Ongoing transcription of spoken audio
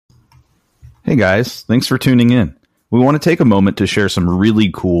Hey guys, thanks for tuning in. We want to take a moment to share some really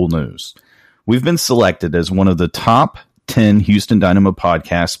cool news. We've been selected as one of the top 10 Houston Dynamo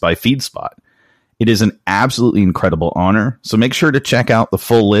podcasts by FeedSpot. It is an absolutely incredible honor, so make sure to check out the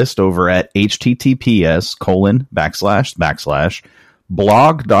full list over at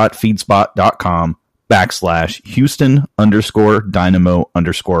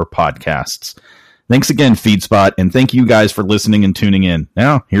Thanks again, FeedSpot, and thank you guys for listening and tuning in.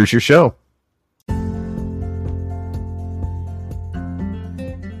 Now, here's your show.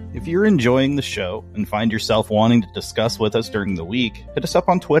 If you're enjoying the show and find yourself wanting to discuss with us during the week, hit us up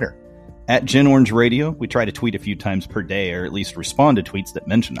on Twitter. At Gen Orange Radio, we try to tweet a few times per day, or at least respond to tweets that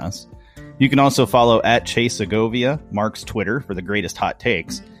mention us. You can also follow at Chase Segovia, Mark's Twitter, for the greatest hot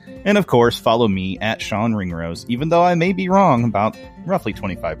takes. And of course, follow me at Sean Ringrose, even though I may be wrong about roughly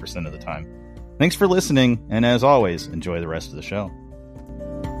 25% of the time. Thanks for listening, and as always, enjoy the rest of the show.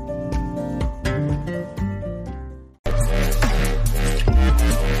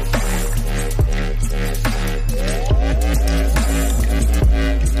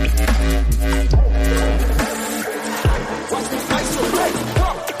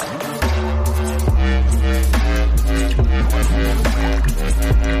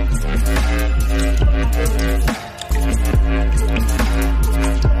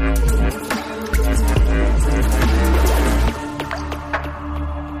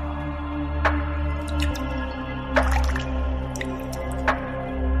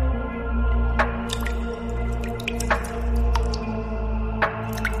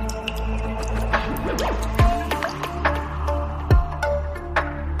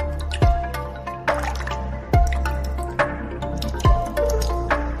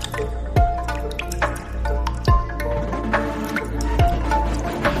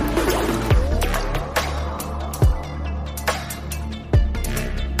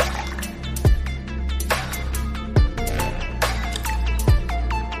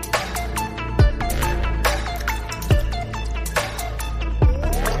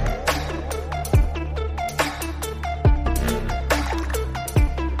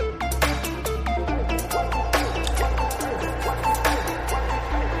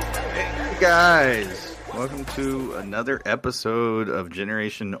 Guys, welcome to another episode of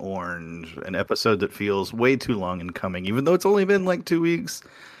Generation Orange, an episode that feels way too long in coming, even though it's only been like 2 weeks.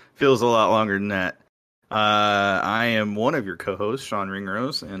 Feels a lot longer than that. I am one of your co-hosts, Sean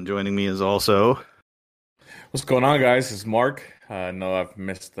Ringrose, and joining me is also... What's going on, guys? It's Mark. I know I've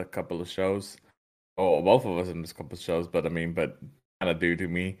missed a couple of shows. Oh, both of us have missed a couple of shows, but kind of due to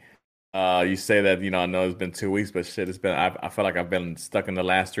me. You say that, I know it's been 2 weeks, but shit, I feel like I've been stuck in the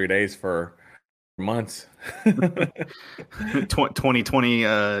last 3 days for months.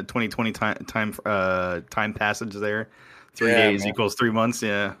 2020 time passage there. 3 days equals 3 months.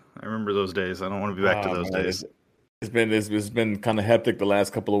 Yeah, I remember those days. I don't want to be back to those days. It's been kind of hectic the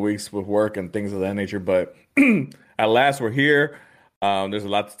last couple of weeks with work and things of that nature, but at last we're here. There's a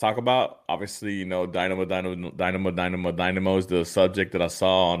lot to talk about. Obviously, Dynamo is the subject that I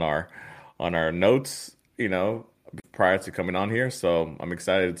saw on our notes, prior to coming on here. So I'm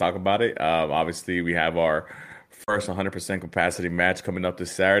excited to talk about it. Obviously, we have our first 100% capacity match coming up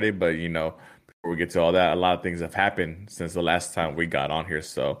this Saturday, but before we get to all that, a lot of things have happened since the last time we got on here.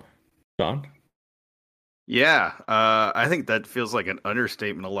 So, John? Yeah, I think that feels like an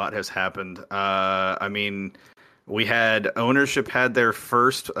understatement. A lot has happened. We had ownership had their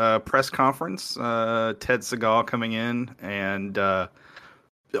first press conference. Ted Segal coming in, and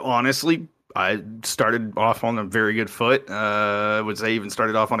honestly, I started off on a very good foot. I would say even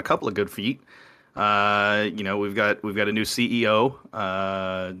started off on a couple of good feet. We've got a new CEO,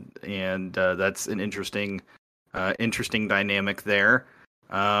 and that's an interesting dynamic there.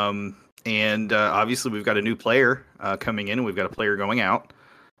 And obviously, we've got a new player coming in, and we've got a player going out.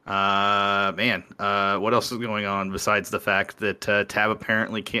 What else is going on besides the fact that Tab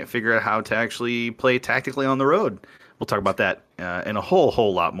apparently can't figure out how to actually play tactically on the road? We'll talk about that and a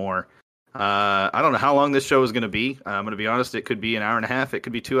whole lot more. I don't know how long this show is going to be. I'm going to be honest, it could be an hour and a half, it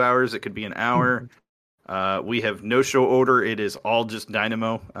could be 2 hours, it could be an hour. We have no show order. It is all just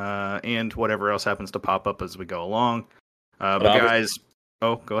Dynamo and whatever else happens to pop up as we go along. But guys,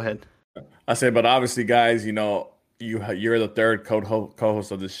 go ahead. I say, but obviously, guys, you're the third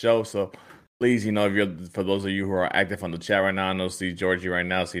co-host of this show, so please, for those of you who are active on the chat right now, I know see Georgie right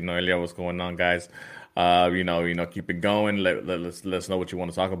now, see Noelia, what's going on, guys? Keep it going. Let us know what you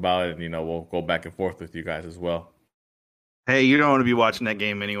want to talk about, and we'll go back and forth with you guys as well. Hey, you don't want to be watching that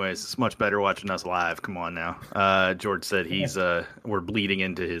game anyways. It's much better watching us live. Come on now. George said we're bleeding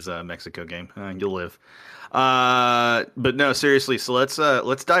into his Mexico game. You'll live. But no, seriously. So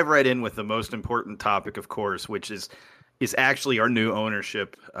let's dive right in with the most important topic, of course, which is actually our new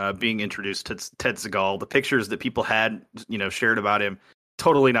ownership being introduced to Ted Segal. The pictures that people had, shared about him,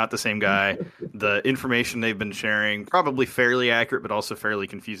 totally not the same guy. The information they've been sharing, probably fairly accurate, but also fairly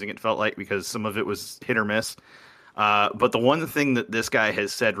confusing. It felt like because some of it was hit or miss. But the one thing that this guy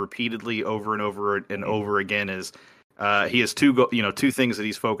has said repeatedly over and over and over again is he has two things that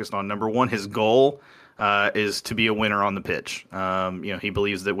he's focused on. Number one, his goal is to be a winner on the pitch. He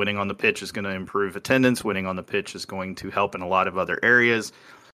believes that winning on the pitch is going to improve attendance. Winning on the pitch is going to help in a lot of other areas.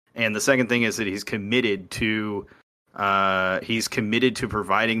 And the second thing is that he's committed to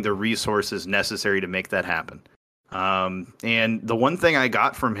providing the resources necessary to make that happen. And the one thing I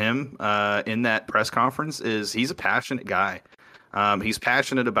got from him in that press conference is he's a passionate guy. He's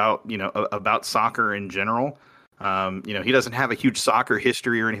passionate about soccer in general. He doesn't have a huge soccer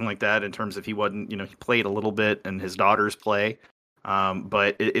history or anything like that in terms of he wasn't, he played a little bit and his daughters play.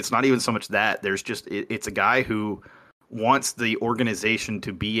 But it's not even so much that. It's a guy who wants the organization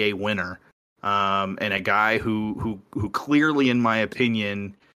to be a winner. And a guy who clearly, in my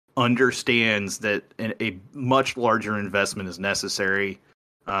opinion, understands that a much larger investment is necessary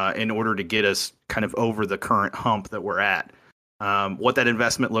in order to get us kind of over the current hump that we're at. What that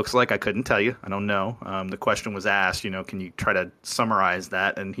investment looks like, I couldn't tell you. I don't know. The question was asked, can you try to summarize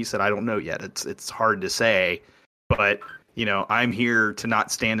that? And he said, I don't know yet. It's hard to say, but I'm here to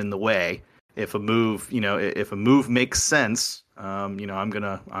not stand in the way. If a move makes sense, I'm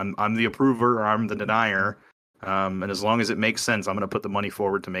the approver or I'm the denier. And as long as it makes sense, I'm going to put the money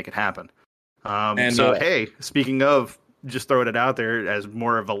forward to make it happen. Hey, speaking of, just throwing it out there as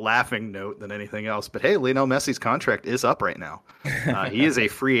more of a laughing note than anything else. But hey, Lionel Messi's contract is up right now. He is a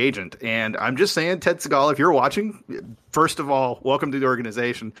free agent. And I'm just saying, Ted Segal, if you're watching, first of all, welcome to the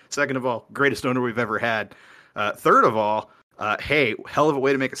organization. Second of all, greatest owner we've ever had. Third of all, hey, hell of a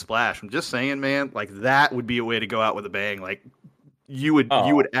way to make a splash. I'm just saying, man, like that would be a way to go out with a bang. Like you would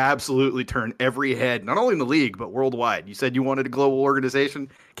absolutely turn every head, not only in the league, but worldwide. You said you wanted a global organization.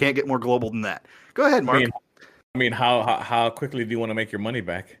 Can't get more global than that. Go ahead, Mark. How quickly do you want to make your money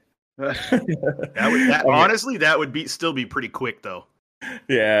back? Honestly, that would still be pretty quick though.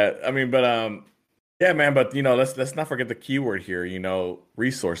 Yeah, yeah, man. But let's not forget the keyword here.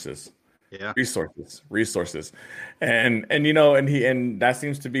 Resources. Yeah, resources, and that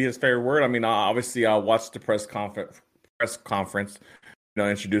seems to be his favorite word. I mean, obviously, I watched the press conference,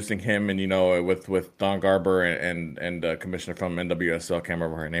 introducing him and with Don Garber and the commissioner from NWSL. I can't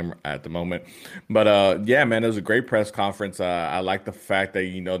remember her name at the moment, but yeah, man, it was a great press conference. I like the fact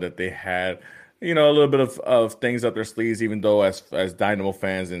that that they had a little bit of things up their sleeves, even though as Dynamo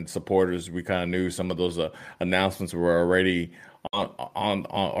fans and supporters, we kind of knew some of those announcements were already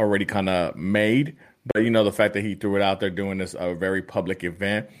already kind of made. But the fact that he threw it out there doing this a very public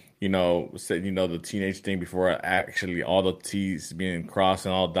event. Said, the teenage thing before actually all the T's being crossed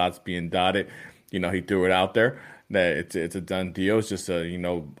and all dots being dotted, he threw it out there that it's a done deal. It's just a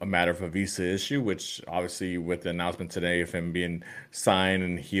matter of a visa issue, which obviously with the announcement today of him being signed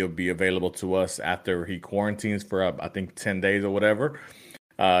and he'll be available to us after he quarantines for I think 10 days or whatever.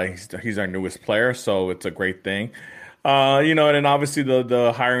 He's our newest player, so it's a great thing. And then obviously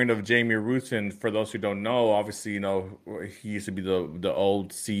the hiring of Jamie Roots, and for those who don't know, obviously, he used to be the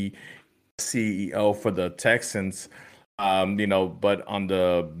old CEO for the Texans, but on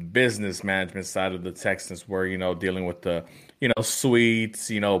the business management side of the Texans, where, dealing with the,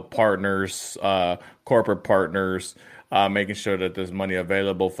 suites, partners, corporate partners, making sure that there's money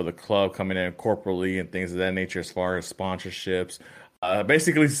available for the club coming in corporately and things of that nature as far as sponsorships.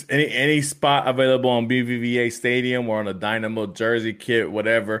 Basically, any spot available on BBVA Stadium or on a Dynamo jersey kit,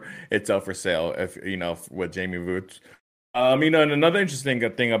 whatever, it's up for sale. If with Jamie Roots, and another interesting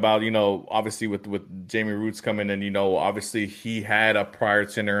thing about obviously with Jamie Roots coming in, obviously he had a prior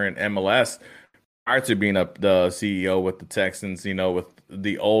tenure in MLS prior to being the CEO with the Texans, with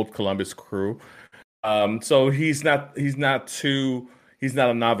the old Columbus Crew. So he's not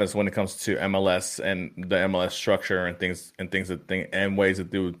a novice when it comes to MLS and the MLS structure and ways to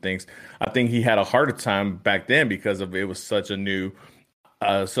do things. I think he had a harder time back then because it was such a new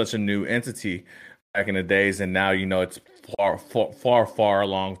entity back in the days, and now it's far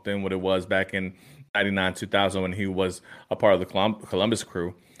along than what it was back in 99, 2000 when he was a part of the Columbus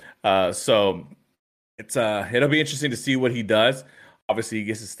Crew. So it'll be interesting to see what he does. Obviously, he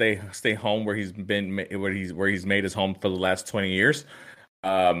gets to stay home where he's made his home for the last 20 years.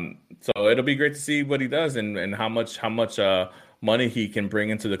 So it'll be great to see what he does and how much money he can bring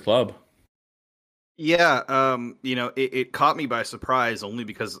into the club. Yeah, it caught me by surprise only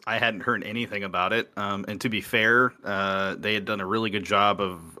because I hadn't heard anything about it. And to be fair, they had done a really good job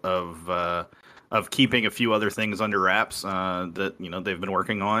of keeping a few other things under wraps that they've been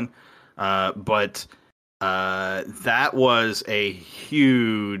working on. But that was a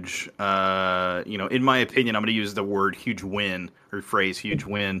huge, in my opinion, I'm going to use the word huge win or phrase huge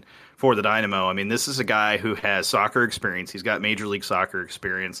win for the Dynamo. I mean, this is a guy who has soccer experience. He's got Major League Soccer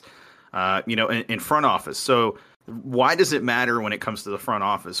experience, in front office. So why does it matter when it comes to the front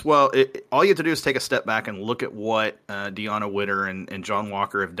office? Well, all you have to do is take a step back and look at what Deanna Witter and John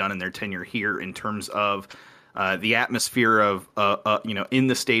Walker have done in their tenure here in terms of the atmosphere of in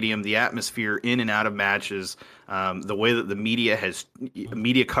the stadium, the atmosphere in and out of matches, the way that the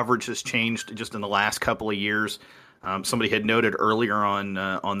media coverage has changed just in the last couple of years. Somebody had noted earlier on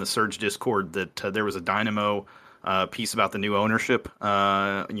the Surge Discord that there was a Dynamo piece about the new ownership,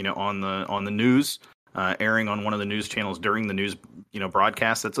 on the news, airing on one of the news channels during the news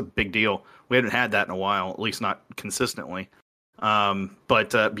broadcast. That's a big deal. We haven't had that in a while, at least not consistently.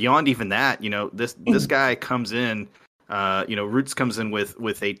 But beyond even that, this guy comes in, Roots comes in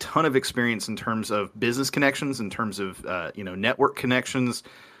with a ton of experience in terms of business connections, in terms of, network connections.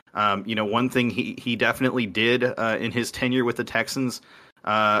 One thing he definitely did in his tenure with the Texans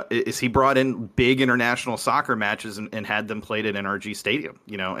is he brought in big international soccer matches and had them played at NRG Stadium,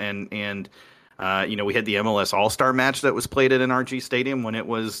 and we had the MLS All-Star match that was played at NRG Stadium when it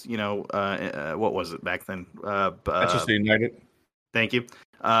was, what was it back then? Manchester United. Thank you.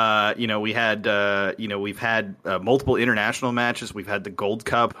 We had, we've had multiple international matches. We've had the Gold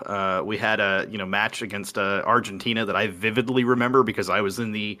Cup. We had a, match against Argentina that I vividly remember because I was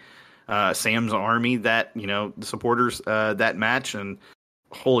in the Sam's Army that, the supporters that match. And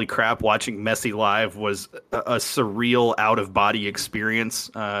holy crap, watching Messi live was a surreal out-of-body experience.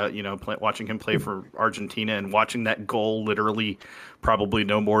 Watching him play for Argentina and watching that goal literally probably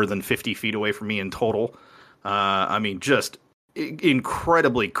no more than 50 feet away from me in total. Just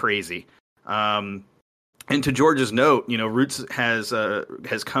incredibly crazy. And to George's note, Roots has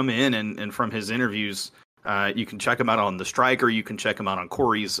come in and from his interviews, you can check him out on The Striker. You can check him out on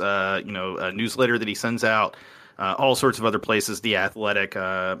Corey's, newsletter that he sends out. All sorts of other places. The Athletic.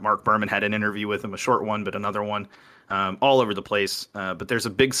 Mark Berman had an interview with him, a short one, but another one. All over the place. But there's a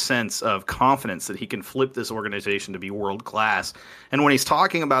big sense of confidence that he can flip this organization to be world class. And when he's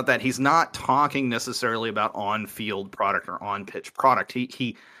talking about that, he's not talking necessarily about on-field product or on-pitch product.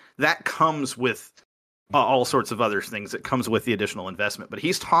 He that comes with all sorts of other things. It comes with the additional investment. But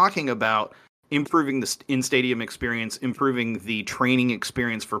he's talking about improving the in-stadium experience, improving the training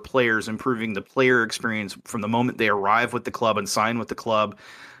experience for players, improving the player experience from the moment they arrive with the club and sign with the club.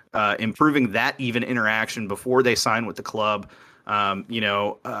 Improving that even interaction before they sign with the club,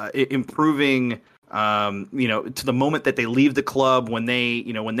 improving, to the moment that they leave the club when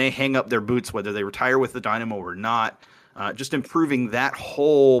they hang up their boots, whether they retire with the Dynamo or not, just improving that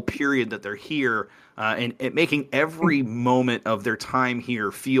whole period that they're here, and making every moment of their time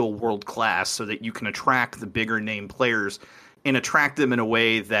here feel world class so that you can attract the bigger name players and attract them in a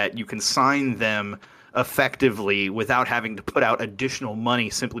way that you can sign them effectively without having to put out additional money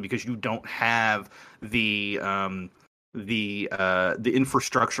simply because you don't have the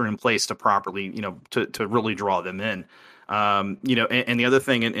infrastructure in place to properly, to really draw them in. And the other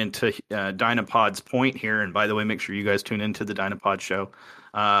thing, and to Dynapod's point here, and by the way, make sure you guys tune into the Dynapod show.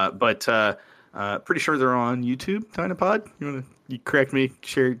 But pretty sure they're on YouTube, Dynapod. You correct me,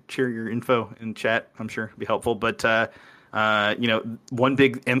 share your info in chat. I'm sure it'd be helpful. But one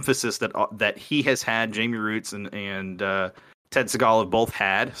big emphasis that he has had, Jamie Roots and Ted Segal have both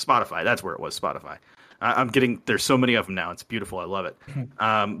had, Spotify. That's where it was, Spotify. There's so many of them now. It's beautiful. I love it.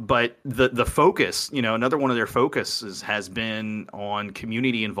 But the focus, another one of their focuses has been on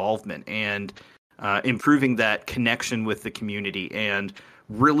community involvement and improving that connection with the community and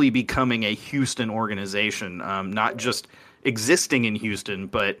really becoming a Houston organization, not just existing in Houston,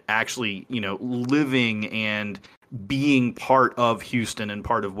 but actually, living and being part of Houston and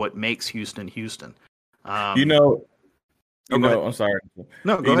part of what makes Houston Houston. I'm sorry.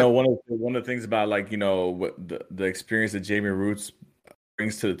 No, go ahead. One of the things about what the experience that Jamie Roots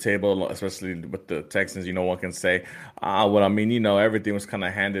brings to the table, especially with the Texans, one can say, everything was kind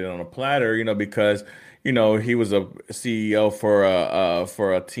of handed on a platter, because he was a CEO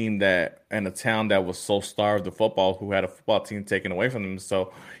for a team that and a town that was so starved of football, who had a football team taken away from them.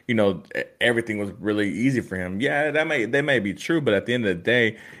 So, everything was really easy for him. Yeah, that may be true, but at the end of the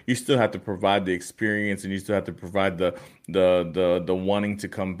day, you still have to provide the experience, and you still have to provide the wanting to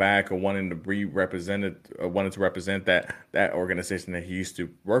come back, or wanting to be represented, or wanting to represent that organization that he used to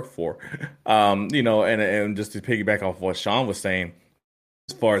work for. And just to piggyback off what Sean was saying,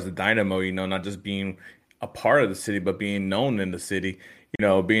 as far as the Dynamo, not just being a part of the city, but being known in the city,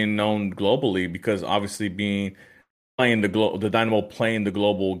 being known globally, because obviously the Dynamo playing the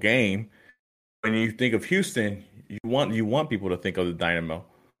global game. When you think of Houston, you want people to think of the Dynamo.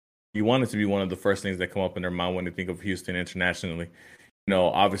 You want it to be one of the first things that come up in their mind when they think of Houston internationally.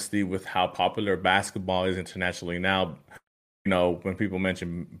 Obviously with how popular basketball is internationally now, when people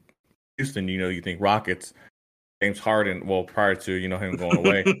mention Houston, you think Rockets. James Harden, well, prior to him going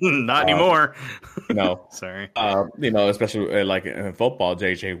away, not anymore. Sorry. Sorry. Especially like in football,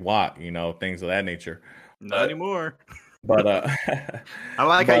 J.J. Watt, things of that nature. Not anymore. But I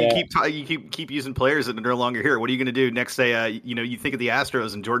like how you keep using players that are no longer here. What are you going to do next day? You think of the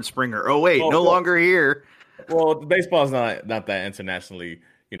Astros and George Springer. Oh wait, no longer here. Well, baseball is not that internationally,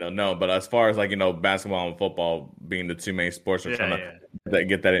 known. But as far as basketball and football being the two main sports, are trying to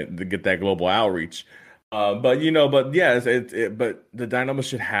get that global outreach. But yeah, but the Dynamo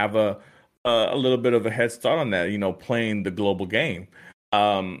should have a little bit of a head start on that, playing the global game.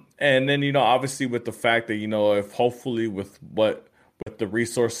 And then, obviously with the fact that, if hopefully with the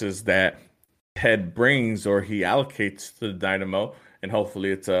resources that Ted brings or he allocates to the Dynamo, and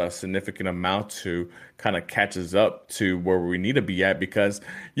hopefully it's a significant amount to kind of catches up to where we need to be at, because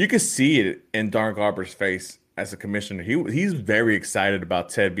you can see it in Don Garber's face as a commissioner. He's very excited about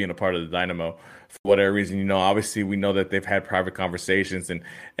Ted being a part of the Dynamo. For whatever reason, obviously we know that they've had private conversations and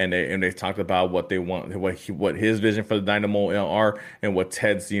they've talked about what they want, what his vision for the Dynamo are, and what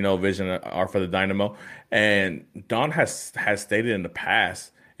Ted's vision are for the Dynamo. And Don has stated in the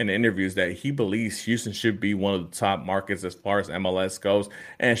past in interviews that he believes Houston should be one of the top markets as far as MLS goes,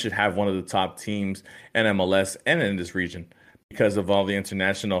 and should have one of the top teams in MLS and in this region, because of all the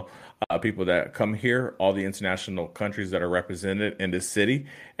international people that come here, all the international countries that are represented in this city,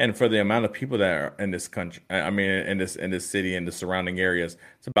 and for the amount of people that are in this country. I mean, in this city and the surrounding areas,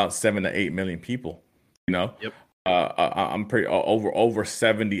 it's about 7 to 8 million people. Yep. I'm pretty over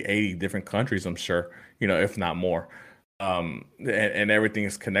 70, 80 different countries, I'm sure. If not more. And everything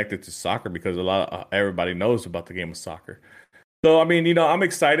is connected to soccer, because everybody knows about the game of soccer. So I mean, I'm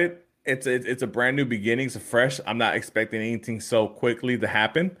excited. It's a brand new beginning. It's fresh. I'm not expecting anything so quickly to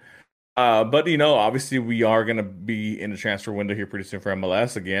happen. But obviously we are going to be in the transfer window here pretty soon for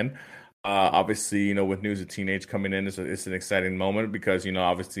MLS again. Obviously, with news of teenage coming in, it's an exciting moment, because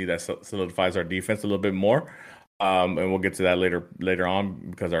obviously that solidifies our defense a little bit more. And we'll get to that later on,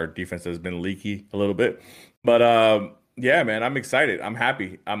 because our defense has been leaky a little bit. But yeah, man, I'm excited. I'm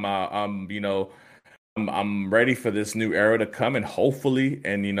happy. I'm ready for this new era to come, and hopefully,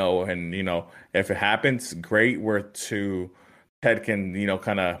 and if it happens, great. Ted can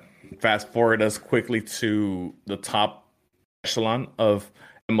kind of fast forward us quickly to the top echelon of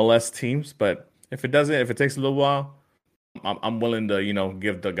MLS teams. But if it doesn't, if it takes a little while, I'm willing to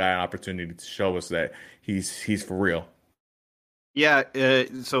give the guy an opportunity to show us that he's for real. Yeah.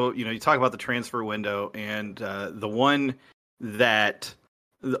 So you talk about the transfer window, and the one that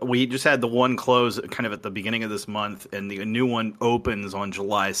we just had, the one close kind of at the beginning of this month, and the new one opens on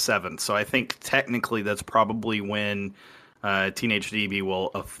July 7th. So I think technically that's probably when Teenage DB will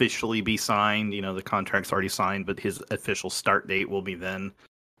officially be signed. The contract's already signed, but his official start date will be then.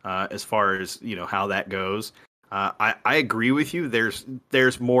 As far as how that goes, I agree with you.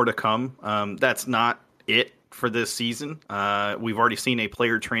 There's more to come. That's not it for this season. We've already seen a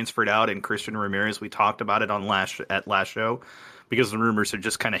player transferred out in Christian Ramirez. We talked about it on last show, because the rumors have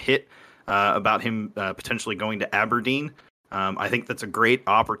just kind of hit about him potentially going to Aberdeen. I think that's a great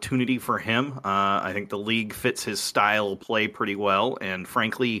opportunity for him. I think the league fits his style of play pretty well. And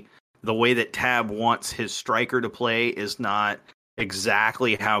frankly, the way that Tab wants his striker to play is not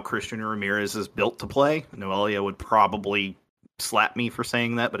exactly how Christian Ramirez is built to play. Noelia would probably slap me for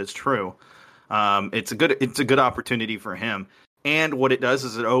saying that, but it's true. It's a good opportunity for him. And what it does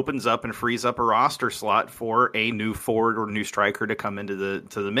is it opens up and frees up a roster slot for a new forward or new striker to come into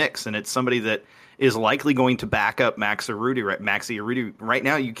the mix. And it's somebody that is likely going to back up Maxi Urruti. Right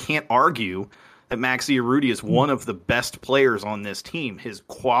now, you can't argue that Maxi Urruti is one of the best players on this team. His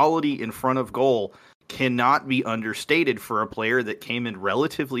quality in front of goal cannot be understated for a player that came in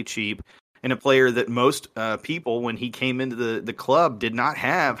relatively cheap and a player that most people, when he came into the club, did not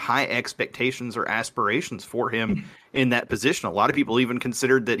have high expectations or aspirations for him in that position. A lot of people even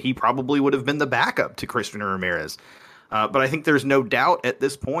considered that he probably would have been the backup to Cristian Ramirez. But I think there's no doubt at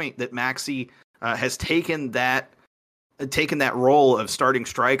this point that Maxi has taken that role of starting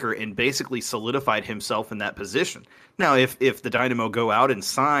striker and basically solidified himself in that position. Now, if the Dynamo go out and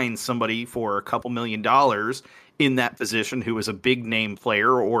sign somebody for a couple $1 million in that position who is a big name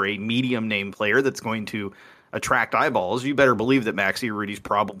player or a medium name player that's going to attract eyeballs, you better believe that Maxi Urruti's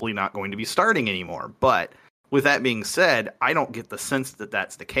probably not going to be starting anymore. But with that being said, I don't get the sense that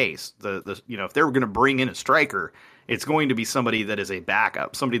that's the case. If they were going to bring in a striker, it's going to be somebody that is a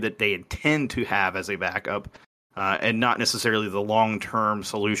backup, somebody that they intend to have as a backup, and not necessarily the long-term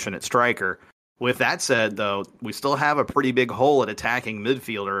solution at striker. With that said, though, we still have a pretty big hole at attacking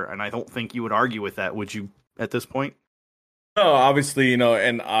midfielder, and I don't think you would argue with that, would you, at this point? No, obviously,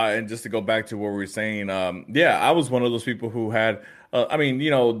 and just to go back to what we were saying, I was one of those people who had,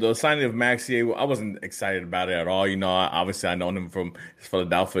 the signing of Maxi, I wasn't excited about it at all. Obviously, I known him from his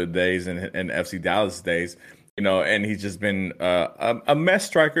Philadelphia days and FC Dallas days, and he's just been a mess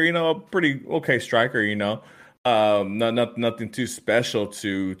striker, a pretty okay striker, nothing too special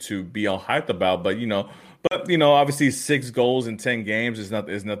to be all hyped about, but obviously 6 goals in 10 games is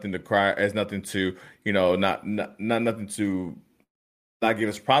nothing to cry, is nothing to nothing to not give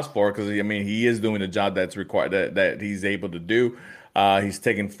us props for, because he is doing the job that's required, that he's able to do. He's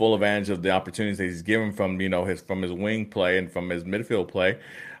taking full advantage of the opportunities that he's given from his wing play and from his midfield play.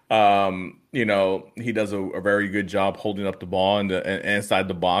 He does a very good job holding up the ball inside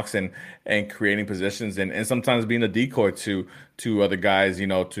the box and creating positions and sometimes being a decoy to other guys, to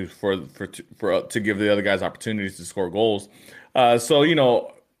give the other guys opportunities to score goals.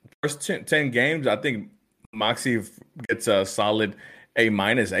 First 10 games, I think Maxi gets a solid A-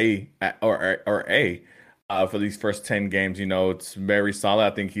 or A for these first 10 games. It's very solid.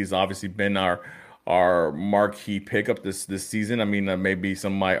 I think he's obviously been our marquee pickup this season. Maybe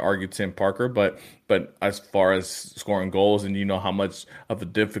some might argue Tim Parker, but as far as scoring goals, and how much of a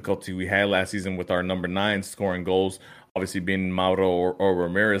difficulty we had last season with our number 9 scoring goals, obviously being Mauro or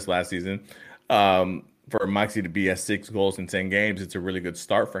Ramirez last season. For Maxi to be at 6 goals in 10 games, it's a really good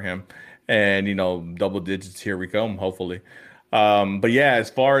start for him. And, double digits, here we come, hopefully. But yeah, as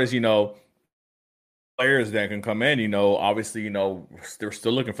far as, players that can come in, obviously, they're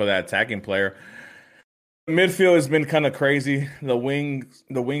still looking for that attacking player. Midfield has been kind of crazy. The wing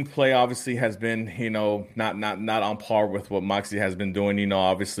play obviously has been, not on par with what Maxi has been doing.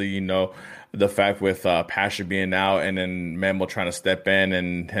 Obviously, the fact with Pasha being out and then Memo trying to step in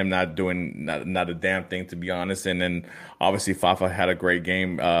and him not doing not a damn thing, to be honest. And then obviously Fafa had a great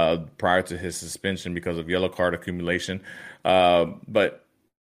game prior to his suspension because of yellow card accumulation. But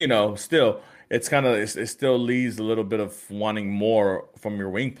still. It still leaves a little bit of wanting more from your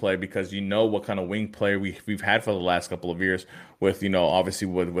wing play, because what kind of wing play we've had for the last couple of years with obviously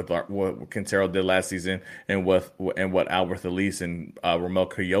what Quintero did last season and what Albert Elise and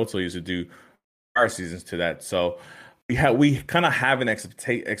Romel Kyoto used to do our seasons to that. So we kind of have an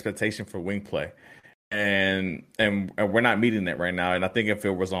expectation for wing play, and we're not meeting that right now. And I think if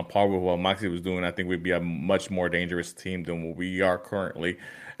it was on par with what Maxi was doing, I think we'd be a much more dangerous team than what we are currently.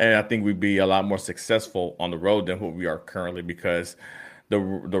 And I think we'd be a lot more successful on the road than what we are currently, because the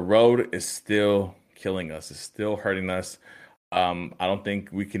road is still killing us. It's still hurting us. I don't think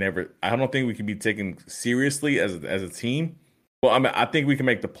we can be taken seriously as a team. Well, I think we can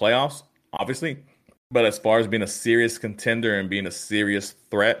make the playoffs, obviously. But as far as being a serious contender and being a serious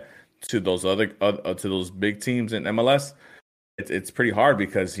threat to those to those big teams in MLS, it's pretty hard,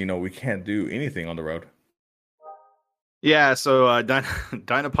 because we can't do anything on the road. Yeah, so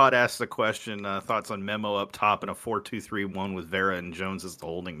Dynapod asked the question, thoughts on Memo up top in a 4-2-3-1 with Vera and Jones as the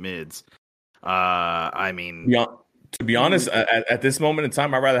holding mids. Yeah, to be honest, at this moment in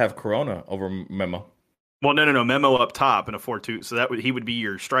time, I'd rather have Corona over Memo. Well, no, Memo up top in a 4-2, so he would be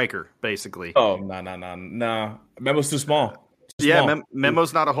your striker, basically. Oh, no. Memo's too small.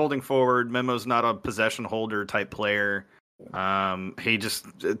 Memo's not a holding forward. Memo's not a possession holder type player. He just,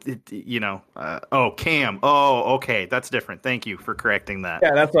 Cam. Oh, okay. That's different. Thank you for correcting that.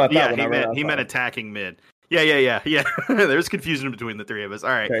 Yeah, that's what I thought. He meant attacking mid. Yeah. There's confusion between the three of us. All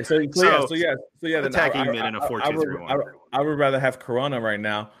right. Okay, so yeah. Attacking mid in a 4-2-3-1. I would rather have Corona right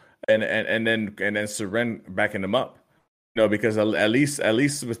now and then Seren backing them up. Because at least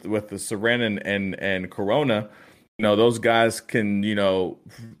with the Seren and Corona, those guys can,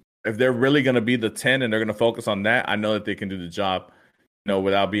 if they're really going to be the 10 and they're going to focus on that, I know that they can do the job,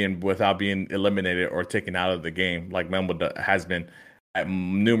 without being eliminated or taken out of the game like Memo has been. at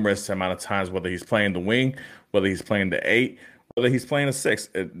numerous amount of times, whether he's playing the wing, whether he's playing the eight, whether he's playing a six.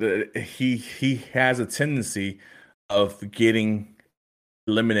 He has a tendency of getting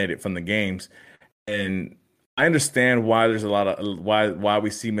eliminated from the games, and I understand why there's a lot of why we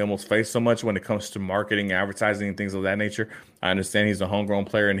see Memo's face so much when it comes to marketing, advertising, and things of that nature. I understand he's a homegrown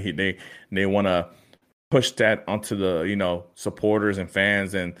player, and they want to push that onto the supporters and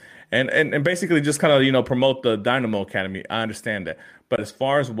fans and basically just kind of promote the Dynamo Academy. I understand that, but as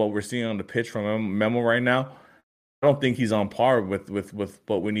far as what we're seeing on the pitch from Memo right now, I don't think he's on par with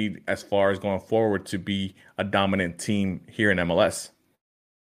what we need as far as going forward to be a dominant team here in MLS.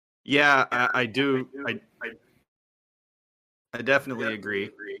 Yeah, I do. I definitely agree.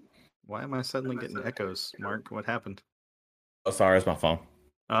 Why am I suddenly getting echoes, Mark? What happened? Oh, sorry, it's my phone.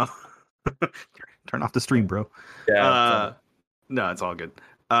 Oh, turn off the stream, bro. Yeah. No, it's all good.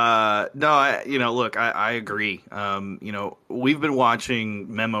 No, look, I agree. We've been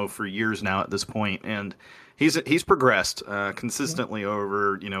watching Memo for years now at this point, and he's progressed consistently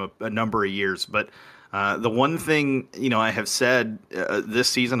over a number of years. But the one thing I have said this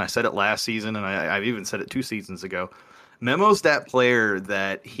season, I said it last season, and I've even said it 2 seasons ago. Memo's that player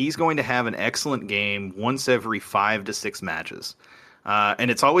that he's going to have an excellent game once every 5 to 6 matches. And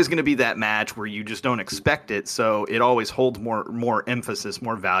it's always going to be that match where you just don't expect it, so it always holds more emphasis,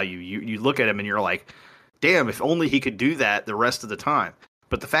 more value. You look at him and you're like, damn, if only he could do that the rest of the time.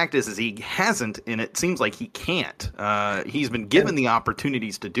 But the fact is he hasn't, and it seems like he can't. He's been given the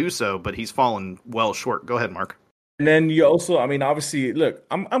opportunities to do so, but he's fallen well short. Go ahead, Mark. And then you also, I mean, obviously, look,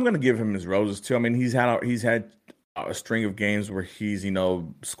 I'm going to give him his roses too. I mean, he's had a string of games where he's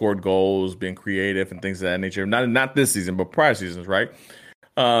scored goals, been creative, and things of that nature. Not this season, but prior seasons, right?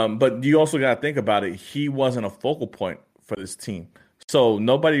 But you also got to think about it. He wasn't a focal point for this team, so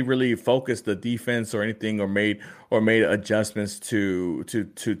nobody really focused the defense or anything, or made adjustments to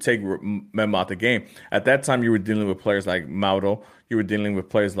take Memo out the game. At that time, you were dealing with players like Mauro. You were dealing with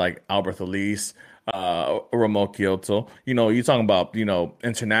players like Albert Elise, Ramon Kyoto. You're talking about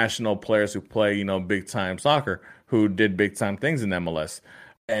international players who play big time soccer, who did big time things in MLS.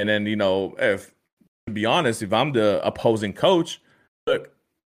 And then if to be honest, if I'm the opposing coach, look,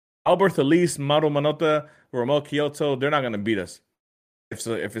 Albert Elise, Mauro Manota, Ramon Kyoto, they're not going to beat us.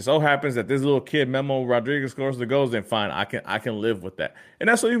 If it so happens that this little kid Memo Rodriguez scores the goals, then fine, I can live with that. And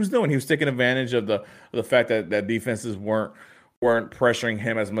that's what he was doing. He was taking advantage of the fact that defenses weren't pressuring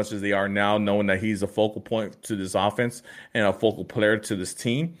him as much as they are now, knowing that he's a focal point to this offense and a focal player to this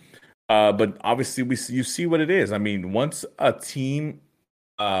team. But obviously, you see what it is. I mean, once a team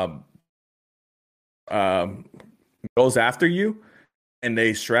goes after you and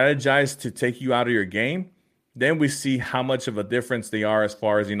they strategize to take you out of your game, then we see how much of a difference they are as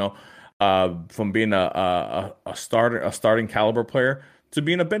far as from being a starting caliber player to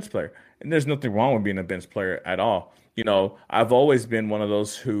being a bench player. And there's nothing wrong with being a bench player at all. I've always been one of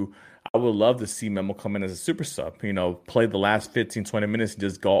those who I would love to see Memo come in as a super sub, play the last 15, 20 minutes and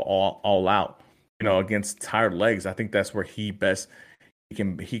just go all out, against tired legs. I think that's where he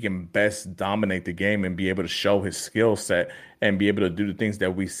can best dominate the game and be able to show his skill set and be able to do the things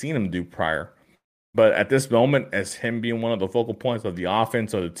that we've seen him do prior. But at this moment, as him being one of the focal points of the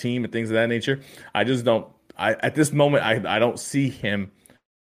offense or the team and things of that nature, I just don't. At this moment, I don't see him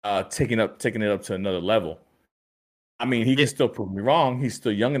taking it up to another level. I mean, he can still prove me wrong. He's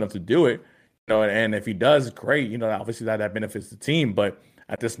still young enough to do it, and if he does, great. Obviously that benefits the team. But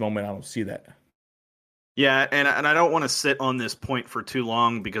at this moment, I don't see that. Yeah, and I don't want to sit on this point for too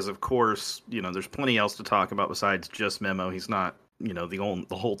long because, of course, there's plenty else to talk about besides just Memo. He's not, the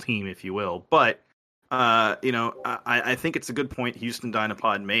whole team, if you will. But, I think it's a good point Houston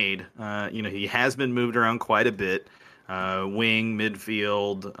Dynapod made. He has been moved around quite a bit. Wing,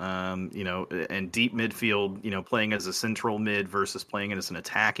 midfield, and deep midfield, playing as a central mid versus playing as an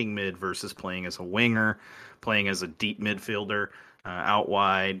attacking mid versus playing as a winger, playing as a deep midfielder out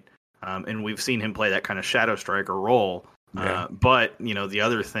wide. And we've seen him play that kind of shadow striker role. Yeah. But, the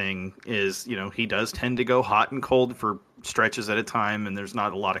other thing is, he does tend to go hot and cold for stretches at a time, and there's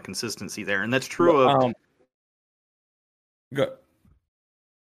not a lot of consistency there. And that's true of... Good.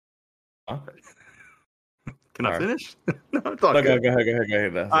 Huh? Can I finish? No, go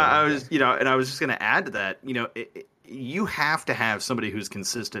ahead. I was, and I was just going to add to that, you have to have somebody who's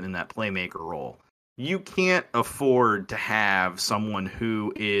consistent in that playmaker role. You can't afford to have someone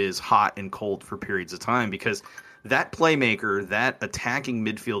who is hot and cold for periods of time, because that playmaker, that attacking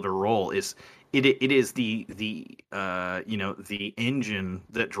midfielder role is the engine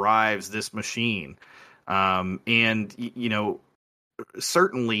that drives this machine. And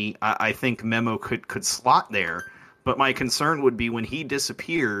certainly I think Memo could slot there, But my concern would be when he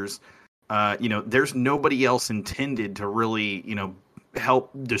disappears, there's nobody else intended to really,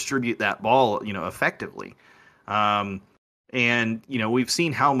 help distribute that ball, effectively. And we've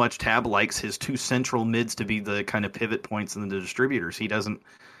seen how much Tab likes his two central mids to be the kind of pivot points in the distributors. He doesn't,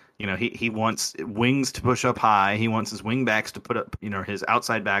 he wants wings to push up high. He wants his wing backs to put up, his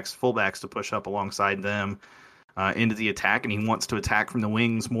outside backs, full backs to push up alongside them into the attack. And he wants to attack from the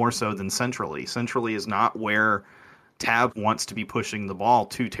wings more so than centrally. Centrally is not where Tab wants to be pushing the ball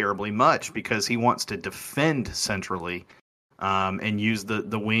too terribly much, because he wants to defend centrally and use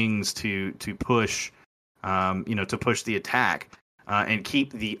the wings to push, to push the attack and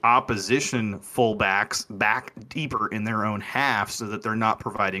keep the opposition fullbacks back deeper in their own half so that they're not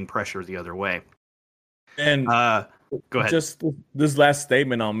providing pressure the other way. And go ahead. Just this last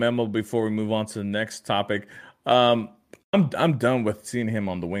statement on Memo before we move on to the next topic. I'm done with seeing him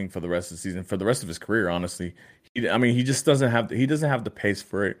on the wing for the rest of the season, for the rest of his career. Honestly, he just doesn't have the pace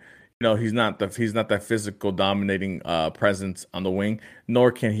for it. He's not that physical dominating presence on the wing,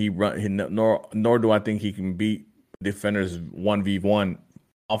 nor can he run. Nor do I think he can beat defenders 1v1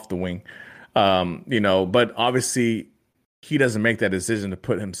 off the wing. But obviously he doesn't make that decision to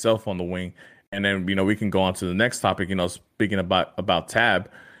put himself on the wing. And then we can go on to the next topic. Speaking about Tab.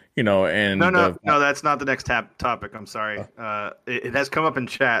 And no, that's not the next topic. I'm sorry. It has come up in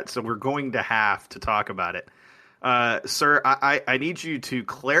chat, so we're going to have to talk about it. Sir, I need you to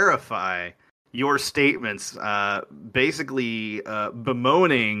clarify your statements, basically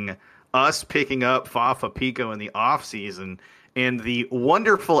bemoaning us picking up Fafa Pico in the offseason and the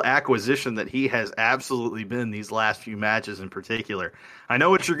wonderful acquisition that he has absolutely been these last few matches in particular. I know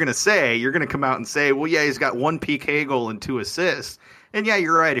what you're going to say. You're going to come out and say, well, yeah, he's got 1 PK goal and 2 assists. And yeah,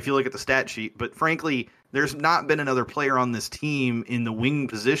 you're right if you look at the stat sheet. But frankly, there's not been another player on this team in the wing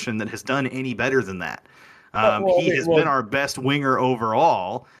position that has done any better than that. He has been our best winger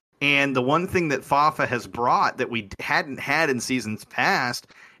overall. And the one thing that Fafa has brought that we hadn't had in seasons past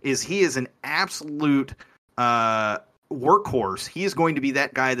is he is an absolute workhorse. He is going to be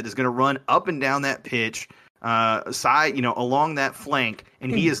that guy that is going to run up and down that pitch, along that flank,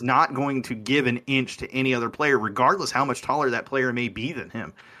 and he is not going to give an inch to any other player, regardless how much taller that player may be than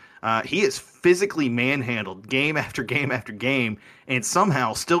him. He is physically manhandled game after game after game, and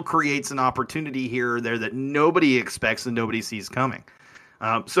somehow still creates an opportunity here or there that nobody expects and nobody sees coming.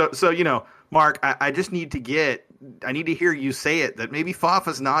 So Mark, I just need to hear you say it, that maybe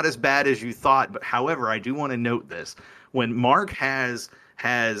Fafa's not as bad as you thought. But however, I do want to note this: when Mark has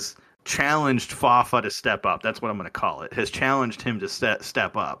challenged Fafa to step up, that's what I'm going to call it, has challenged him to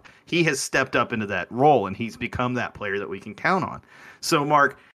step up. He has stepped up into that role, and he's become that player that we can count on. So,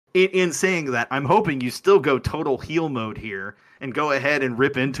 Mark, in saying that, I'm hoping you still go total heel mode here and go ahead and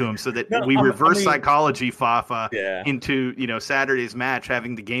rip into him so that we reverse psychology Fafa into, Saturday's match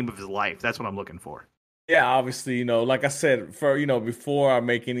having the game of his life. That's what I'm looking for. Yeah, obviously, like I said, before I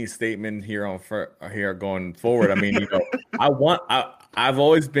make any statement here here going forward, I've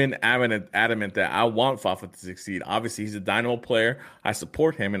always been adamant that I want Fafa to succeed. Obviously, he's a Dynamo player. I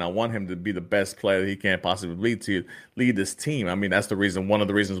support him, and I want him to be the best player that he can possibly be to lead this team. That's one of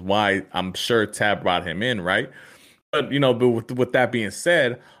the reasons why I'm sure Tab brought him in, right? But with that being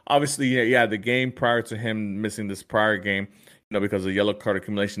said, obviously, the game prior to him missing this prior game, because of yellow card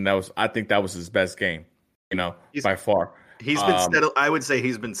accumulation, I think that was his best game, by far. He's been I would say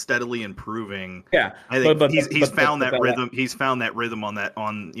he's been steadily improving. Yeah, I think he's found that rhythm. He's found that rhythm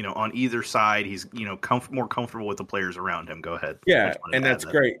on either side. He's more comfortable with the players around him. Go ahead. Yeah, and that's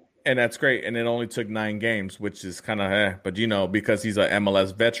great. And that's great. And it only took 9 games, which is kind of but because he's an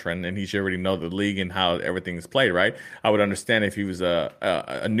MLS veteran and he should already know the league and how everything is played, right? I would understand if he was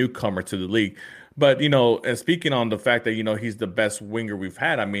a newcomer to the league. But and speaking on the fact that he's the best winger we've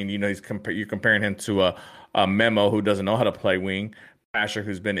had. You're comparing him to a Memo who doesn't know how to play wing, Asher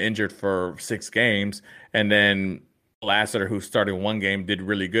who's been injured for 6 games, and then Lassiter who started 1 game, did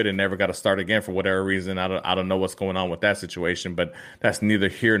really good and never got to start again for whatever reason. I don't know what's going on with that situation, but that's neither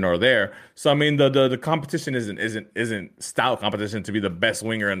here nor there. So the competition isn't stout competition to be the best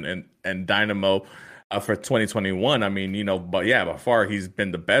winger and Dynamo for 2021. But yeah, by far he's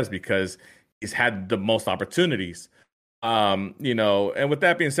been the best because he's had the most opportunities. And with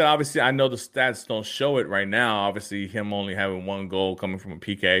that being said, obviously I know the stats don't show it right now. Obviously him only having 1 goal coming from a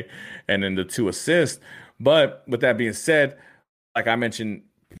PK and then the 2 assists. But with that being said, like I mentioned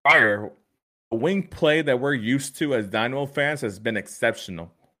prior, the wing play that we're used to as Dynamo fans has been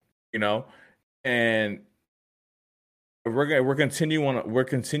exceptional, and we're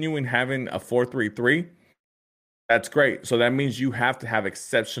continuing having a 4-3-3. That's great. So that means you have to have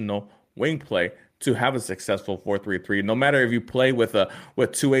exceptional wing play to have a successful 4-3-3. No matter if you play with 2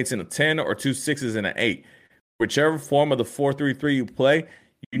 8s and a 10 or 2 6s and an 8, whichever form of the 4-3-3 you play,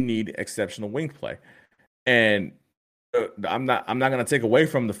 you need exceptional wing play. And I'm not going to take away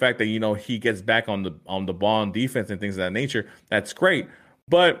from the fact that he gets back on the ball on defense and things of that nature. That's great,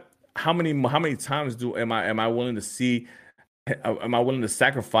 but how many times am I willing to see? Am I willing to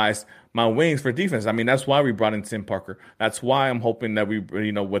sacrifice my wings for defense? I mean, that's why we brought in Tim Parker. That's why I'm hoping that we,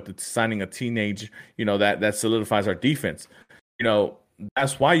 with the signing a teenage, that solidifies our defense.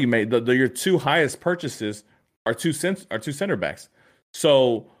 That's why you made your two highest purchases are two center backs.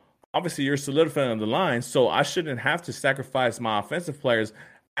 So obviously you're solidifying the line. So I shouldn't have to sacrifice my offensive players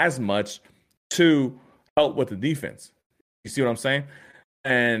as much to help with the defense. You see what I'm saying?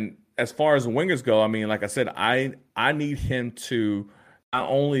 And as far as the wingers go, I mean, like I said, I need him to not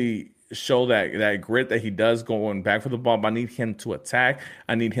only show that grit that he does going back for the ball, but I need him to attack.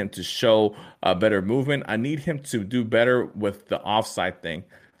 I need him to show better movement. I need him to do better with the offside thing.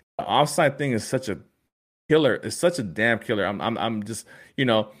 The offside thing is such a killer. It's such a damn killer. I'm just,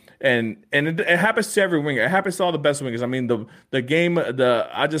 and it happens to every winger. It happens to all the best wingers. I mean, the game,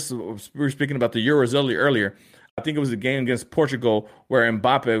 we were speaking about the Euros earlier. I think it was a game against Portugal where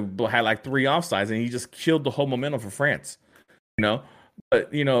Mbappe had like 3 offsides and he just killed the whole momentum for France.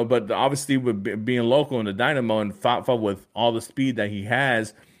 But obviously with being local in the Dynamo and fought with all the speed that he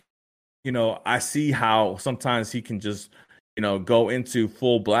has, I see how sometimes he can just, go into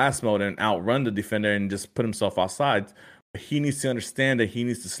full blast mode and outrun the defender and just put himself outside. But he needs to understand that he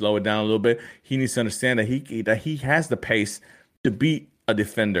needs to slow it down a little bit. He needs to understand that he has the pace to beat a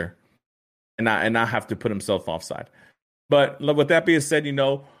defender and not have to put himself offside. But with that being said,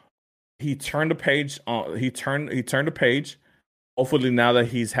 he turned the page. He turned the page. Hopefully, now that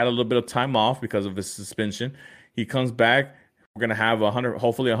he's had a little bit of time off because of his suspension, he comes back. We're gonna have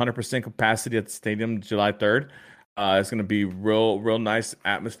hopefully 100% capacity at the stadium July 3rd. It's gonna be real nice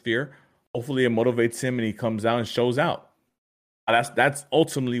atmosphere. Hopefully, it motivates him and he comes out and shows out. That's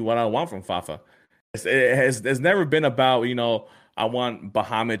ultimately what I want from Fafa. It's never been about I want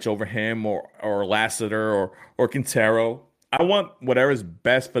Bahamich over him or Lassiter or Quintero. I want whatever is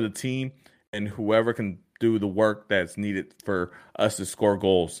best for the team and whoever can do the work that's needed for us to score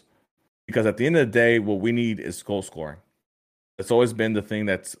goals. Because at the end of the day, what we need is goal scoring. It's always been the thing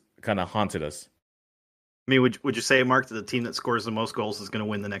that's kind of haunted us. I mean, would you say, Mark, that the team that scores the most goals is going to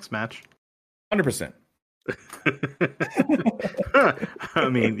win the next match? 100%. I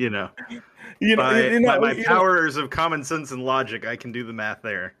mean, my powers of common sense and logic, I can do the math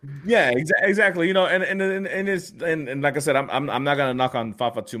there. Yeah, exactly. And like I said, I'm not gonna knock on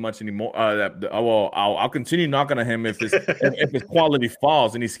Fafa too much anymore. I'll continue knocking on him if his quality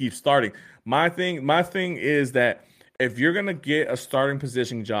falls and he keeps starting. My thing is that if you're gonna get a starting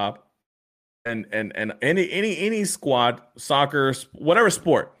position job, and any squad, soccer, whatever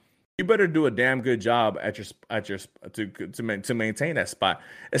sport, you better do a damn good job to maintain that spot,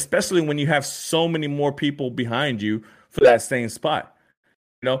 especially when you have so many more people behind you for that same spot.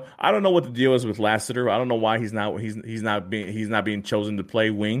 I don't know what the deal is with Lassiter. I don't know why he's not being chosen to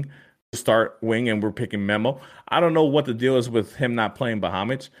play wing, to start wing, and we're picking Memo. I don't know what the deal is with him not playing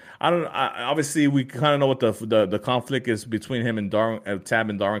Bahamich. Obviously we kind of know what the conflict is between him and Tab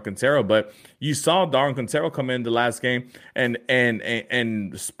and Darwin Quintero, but you saw Darwin Quintero come in the last game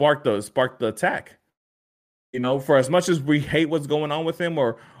and spark the attack. For as much as we hate what's going on with him,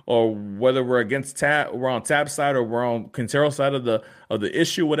 or whether we're against Tab, we're on Tab's side or we're on Quintero's side of the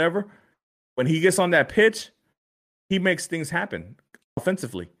issue, whatever. When he gets on that pitch, he makes things happen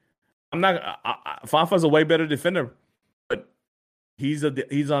offensively. Fafa's a way better defender, but he's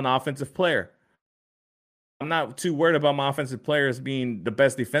an offensive player. I'm not too worried about my offensive players being the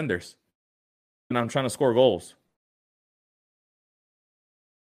best defenders, and I'm trying to score goals.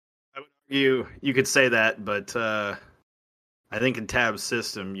 You could say that, but I think in Tab's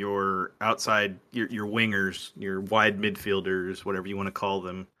system, your outside, your wingers, your wide midfielders, whatever you want to call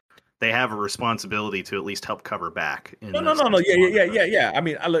them, they have a responsibility to at least help cover back. No. Yeah. I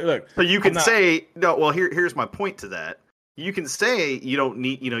mean, look. So you can say no. Well, here's my point to that. You can say you don't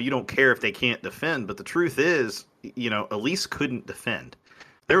need, you don't care if they can't defend, but the truth is, Elise couldn't defend.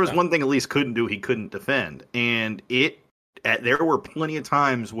 There was one thing Elise couldn't do. He couldn't defend, and there were plenty of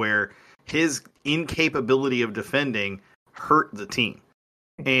times where his incapability of defending hurt the team,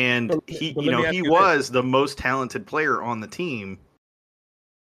 and he was the most talented player on the team.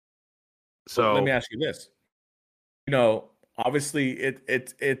 So let me ask you this. obviously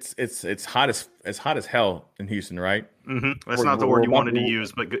it's hot as hell in Houston, right? That's not the word We're you about wanted to to,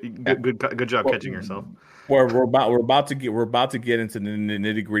 use, but yeah, good job we're, catching yourself. we're about to get into the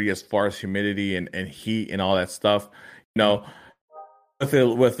nitty gritty as far as humidity and heat and all that stuff. You know,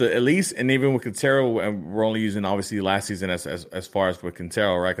 with the at least, and even with Quintero, and we're only using obviously last season as far as with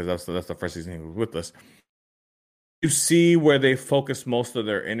Quintero, right? Because that's the first season he was with us. You see where they focus most of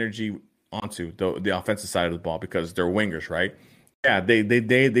their energy onto the offensive side of the ball because they're wingers, right? Yeah, they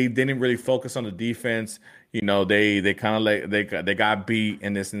didn't really focus on the defense. You know, they kind of like they got beat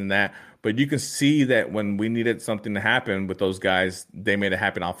and this and that. But you can see that when we needed something to happen with those guys, they made it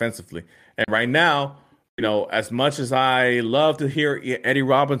happen offensively. And right now, you know, as much as I love to hear Eddie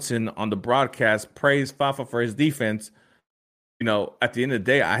Robinson on the broadcast praise Fafa for his defense, you know, at the end of the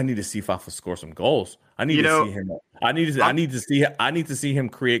day, I need to see Fafa score some goals. I need You to know, see him. I'm I need to see him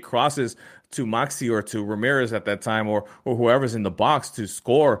create crosses to Maxi or to Ramirez at that time, or whoever's in the box to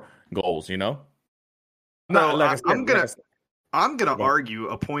score goals. You know, not so like I, I said. I'm Like gonna I said, I'm gonna but, argue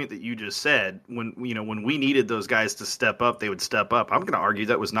a point that you just said. When we needed those guys to step up, they would step up. I'm gonna argue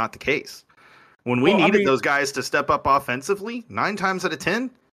that was not the case. When we well, I needed mean, those guys to step up offensively, 9 times out of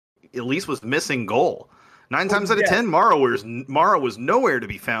 10, Elise was missing goal. Nine well, times out of yeah, 10, Morrow was nowhere to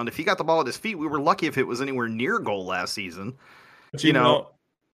be found. If he got the ball at his feet, we were lucky if it was anywhere near goal last season. but You know,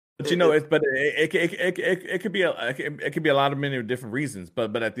 you it, know, it, it could be it could be a lot of many different reasons.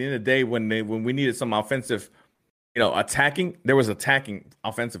 But at the end of the day, when we needed some offensive, you know, attacking, there was attacking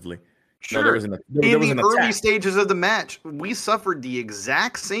offensively. No, sure. there In was the an early attack. stages of the match, we suffered the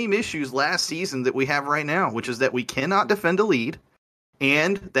exact same issues last season that we have right now, which is that we cannot defend a lead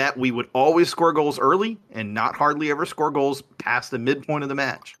and that we would always score goals early and not hardly ever score goals past the midpoint of the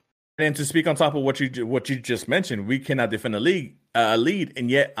match. And to speak on top of what you just mentioned, we cannot defend a lead,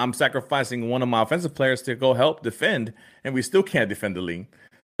 and yet I'm sacrificing one of my offensive players to go help defend, and we still can't defend the lead.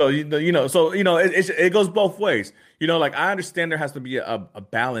 So it goes both ways. You know, like I understand there has to be a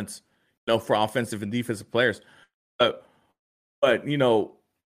balance, you know, for offensive and defensive players, but you know,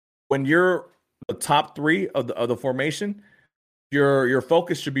 when you're the top three of the formation, your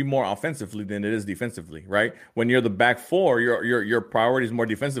focus should be more offensively than it is defensively, right? When you're the back four, your priority is more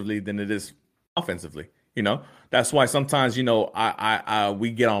defensively than it is offensively. You know, that's why sometimes, you know,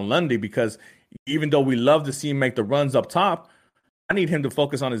 we get on Lundy because even though we love to see him make the runs up top, I need him to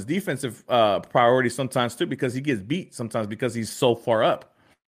focus on his defensive priorities sometimes too because he gets beat sometimes because he's so far up.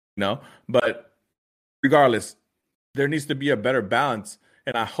 You know, but regardless, there needs to be a better balance.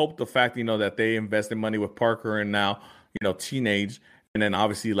 And I hope the fact, you know, that they invested money with Parker and now, you know, teenage, and then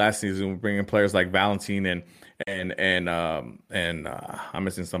obviously last season we're bringing players like Valentine and I'm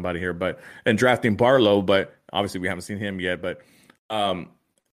missing somebody here, but and drafting Barlow, but obviously we haven't seen him yet. But um,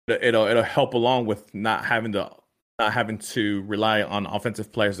 it'll help along with not having to rely on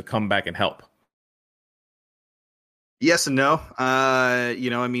offensive players to come back and help. Yes and no. I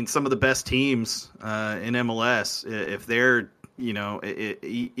mean, some of the best teams in MLS, if they're,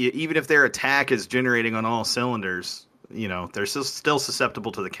 even if their attack is generating on all cylinders, you know, they're still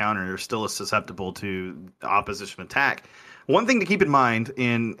susceptible to the counter. They're still susceptible to the opposition attack. One thing to keep in mind,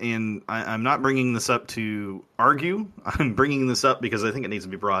 and I'm not bringing this up to argue, I'm bringing this up because I think it needs to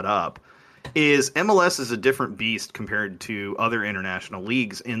be brought up, is MLS is a different beast compared to other international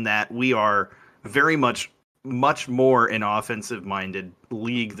leagues in that we are very much more an offensive-minded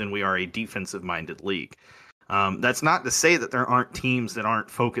league than we are a defensive-minded league. That's not to say that there aren't teams that aren't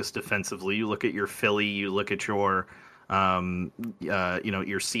focused defensively. You look at your Philly, you look at your,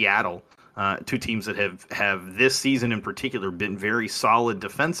 your Seattle, two teams that have this season in particular been very solid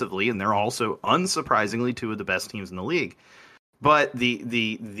defensively, and they're also unsurprisingly two of the best teams in the league. But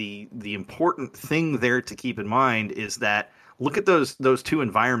the important thing there to keep in mind is that look at those two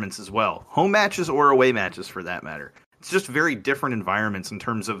environments as well, home matches or away matches for that matter. It's just very different environments in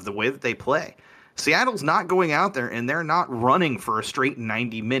terms of the way that they play. Seattle's not going out there and they're not running for a straight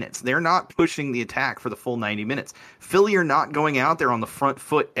 90 minutes. They're not pushing the attack for the full 90 minutes. Philly are not going out there on the front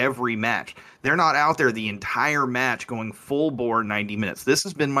foot every match. They're not out there the entire match going full bore 90 minutes. This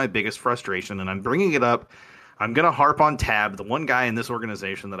has been my biggest frustration, and I'm bringing it up. I'm going to harp on Tab, the one guy in this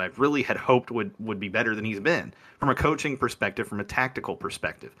organization that I really had hoped would be better than he's been from a coaching perspective, from a tactical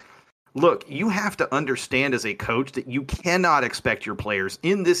perspective. Look, you have to understand as a coach that you cannot expect your players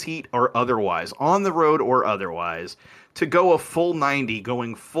in this heat or otherwise, on the road or otherwise, to go a full 90,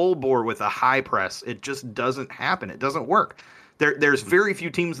 going full bore with a high press. It just doesn't happen. It doesn't work. There's very few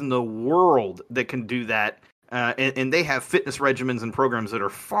teams in the world that can do that. And they have fitness regimens and programs that are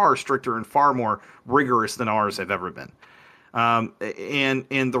far stricter and far more rigorous than ours have ever been.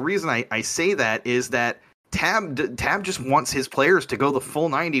 And the reason I say that is that Tab just wants his players to go the full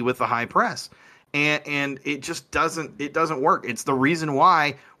 90 with the high press. And it just doesn't work. It's the reason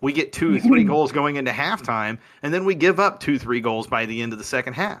why we get 2-3 goals going into halftime, and then we give up 2-3 goals by the end of the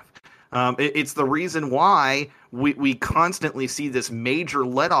second half. It's the reason why we constantly see this major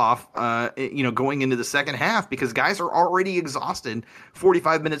let off, going into the second half, because guys are already exhausted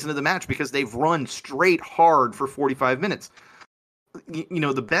 45 minutes into the match because they've run straight hard for 45 minutes.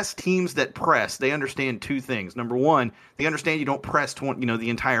 The best teams that press, they understand two things. Number one, they understand you don't press the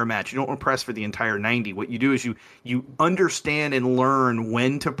entire match. You don't press for the entire 90. What you do is you understand and learn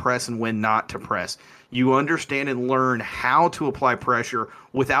when to press and when not to press. You understand and learn how to apply pressure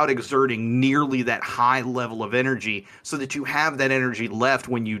without exerting nearly that high level of energy, so that you have that energy left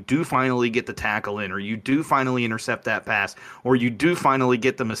when you do finally get the tackle in, or you do finally intercept that pass, or you do finally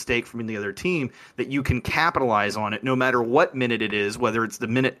get the mistake from the other team, that you can capitalize on it no matter what minute it is, whether it's the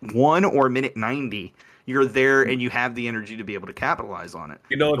minute 1 or minute 90. You're there and you have the energy to be able to capitalize on it.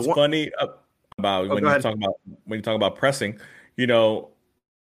 It's funny about when you talk about pressing,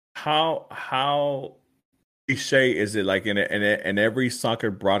 how cliche is it, like in every soccer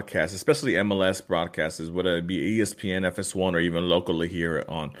broadcast, especially MLS broadcasters, whether it be ESPN, FS1, or even locally here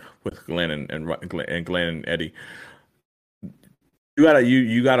with Glenn and Eddie,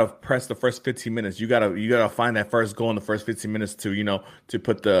 you gotta press the first 15 minutes. You gotta find that first goal in the first 15 minutes to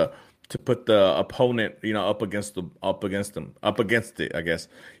put the opponent up against it, I guess.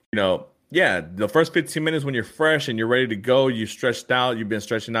 Yeah, the first 15 minutes when you're fresh and you're ready to go, you've been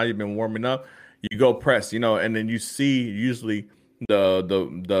stretching out, you've been warming up. You go press, and then you see usually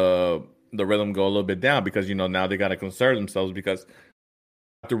the rhythm go a little bit down, because now they got to conserve themselves, because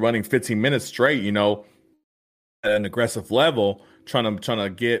after running 15 minutes straight, at an aggressive level, trying to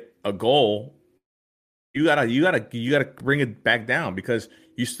get a goal, you gotta bring it back down, because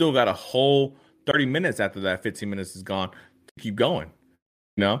you still got a whole 30 minutes after that 15 minutes is gone to keep going,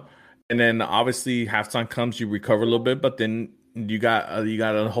 And then obviously halftime comes, you recover a little bit, but then you got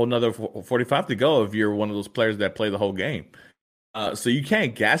a whole nother 45 to go if you're one of those players that play the whole game. So you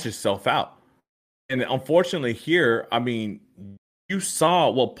can't gas yourself out. And unfortunately here, I mean, you saw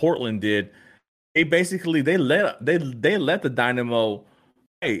what Portland did. They let the Dynamo,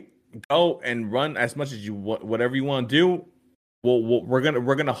 hey, go and run as much as whatever you want to do. We're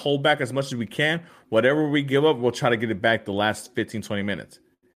gonna hold back as much as we can. Whatever we give up, we'll try to get it back the last 15, 20 minutes.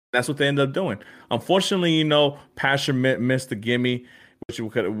 That's what they ended up doing. Unfortunately, Pasher missed the gimme, which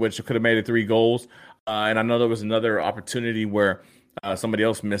could have made it 3 goals. And I know there was another opportunity where somebody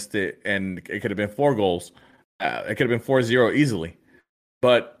else missed it, and it could have been 4 goals. It could have been 4-0 easily.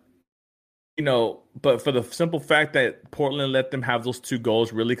 But for the simple fact that Portland let them have those 2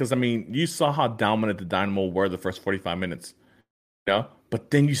 goals, really, because I mean, you saw how dominant the Dynamo were the first 45 minutes.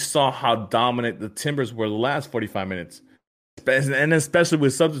 But then you saw how dominant the Timbers were the last 45 minutes. And especially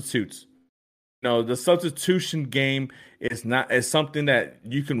with substitutes, the substitution game is something that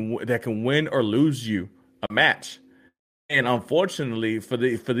can win or lose you a match. And unfortunately, for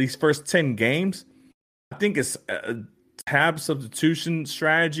these first 10 games, I think it's Tab's substitution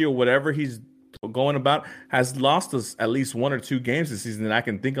strategy, or whatever he's going about, has lost us at least 1 or 2 games this season that I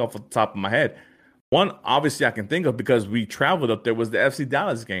can think of off the top of my head. One, obviously, I can think of because we traveled up there, was the FC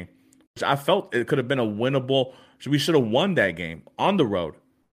Dallas game, which I felt it could have been a winnable. We should have won that game on the road,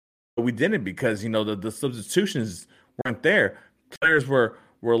 but we didn't, because the substitutions weren't there. Players were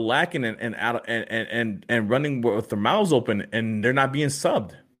lacking and running with their mouths open, and they're not being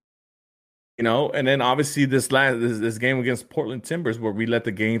subbed. And then obviously this game against Portland Timbers, where we let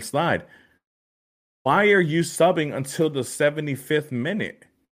the game slide. Why are you subbing until the 75th minute?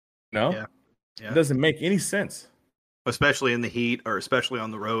 Yeah. It doesn't make any sense, especially in the heat, or especially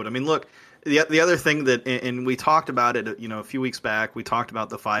on the road. I mean, look. The other thing that, and we talked about it, a few weeks back, we talked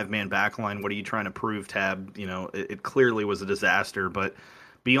about the 5-man backline. What are you trying to prove, Tab? It clearly was a disaster. But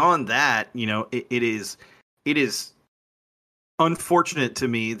beyond that, it is unfortunate to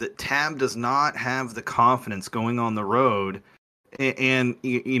me that Tab does not have the confidence going on the road, and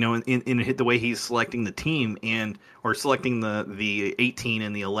in the way he's selecting the team or selecting the 18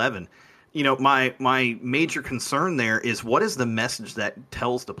 and the 11. My major concern there is, what is the message that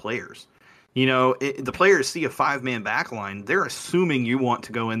tells the players? The players see a 5-man back line. They're assuming you want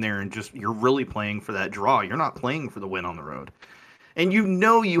to go in there and you're really playing for that draw. You're not playing for the win on the road. And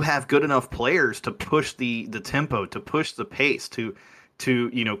you have good enough players to push the tempo, to push the pace, to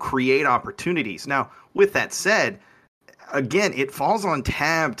create opportunities. Now, with that said, again, it falls on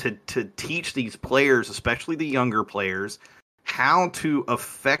Tab to teach these players, especially the younger players, how to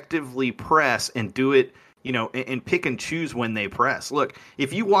effectively press and do it and pick and choose when they press. Look,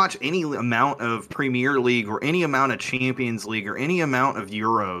 if you watch any amount of Premier League or any amount of Champions League or any amount of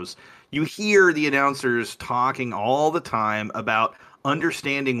Euros, you hear the announcers talking all the time about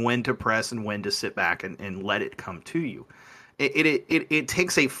understanding when to press and when to sit back and let it come to you. It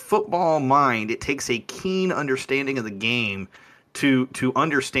takes a football mind. It takes a keen understanding of the game to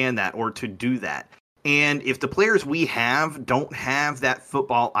understand that or to do that. And if the players we have don't have that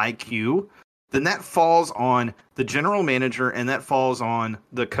football IQ, then that falls on the general manager and that falls on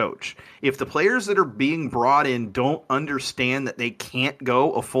the coach. If the players that are being brought in don't understand that they can't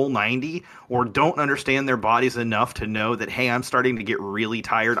go a full 90 or don't understand their bodies enough to know that, hey, I'm starting to get really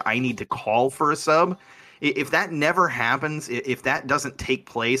tired, I need to call for a sub. If that never happens, if that doesn't take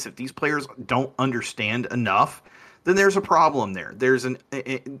place, if these players don't understand enough, then there's a problem there. And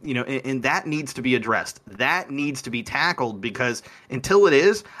that needs to be addressed. That needs to be tackled because until it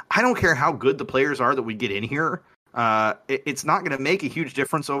is, I don't care how good the players are that we get in here. It's not going to make a huge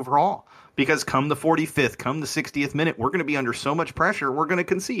difference overall because come the 45th, come the 60th minute, we're going to be under so much pressure. We're going to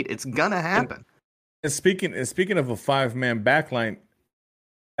concede. It's going to happen. And speaking of a 5-man backline,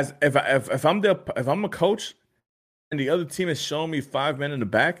 as if I'm a coach and the other team is showing me 5 men in the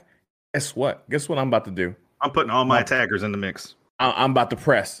back, guess what? Guess what I'm about to do? I'm putting all my attackers in the mix. I'm about to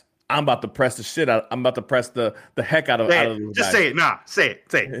press. I'm about to press the shit out. I'm about to press the heck out of those Just guys. say it. Nah, say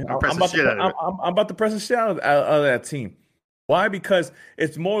it. I'm about to press the shit out of that team. Why? Because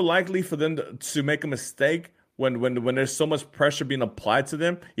it's more likely for them to make a mistake when there's so much pressure being applied to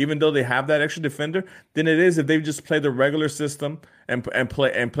them, even though they have that extra defender, than it is if they just play the regular system and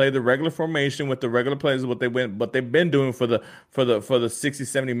play the regular formation with the regular players, what they've been doing for the 60,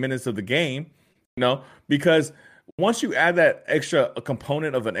 70 minutes of the game. Because once you add that extra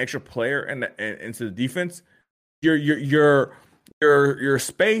component of an extra player into the defense, your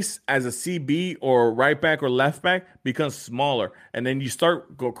space as a CB or right back or left back becomes smaller, and then you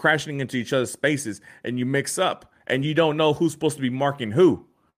start crashing into each other's spaces, and you mix up, and you don't know who's supposed to be marking who,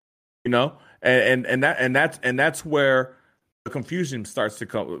 and that's where the confusion starts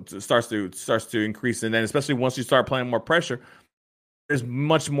to increase, and then especially once you start playing more pressure. There's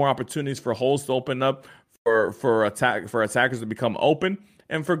much more opportunities for holes to open up, for attackers to become open,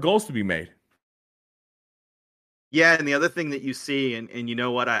 and for goals to be made. Yeah, and the other thing that you see, and you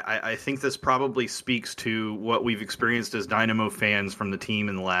know what, I think this probably speaks to what we've experienced as Dynamo fans from the team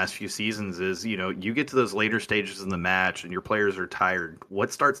in the last few seasons is, you get to those later stages in the match and your players are tired.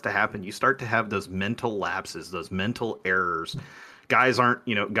 What starts to happen? You start to have those mental lapses, those mental errors. Guys aren't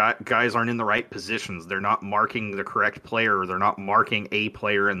in the right positions. They're not marking the correct player. They're not marking a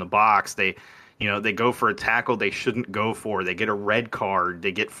player in the box. They go for a tackle they shouldn't go for. They get a red card.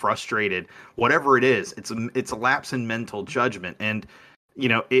 They get frustrated. Whatever it is, it's a lapse in mental judgment. And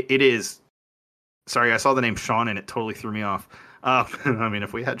it is. Sorry, I saw the name Sean and it totally threw me off. I mean,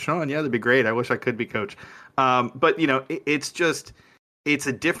 if we had Sean, yeah, that'd be great. I wish I could be coach. But it's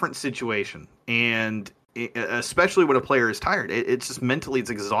a different situation, and especially when a player is tired, it's just mentally it's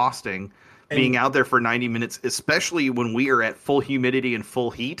exhausting being out there for 90 minutes, especially when we are at full humidity and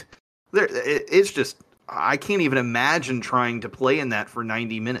full heat. It's just I can't even imagine trying to play in that for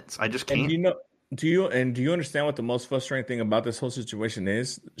 90 minutes. I just can't. And do you understand what the most frustrating thing about this whole situation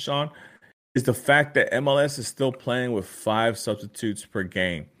is, Sean? Is the fact that MLS is still playing with 5 substitutes per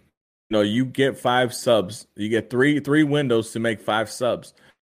game. You get 5 subs. You get three windows to make 5 subs.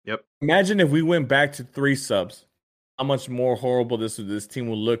 Yep. Imagine if we went back to 3 subs, how much more horrible this team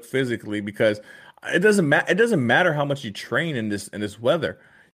will look physically, because it doesn't matter how much you train in this weather.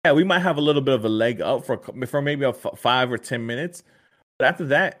 Yeah, we might have a little bit of a leg up for maybe 5 or 10 minutes, but after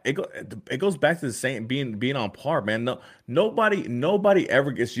that, it goes back to the same being on par, man. No, nobody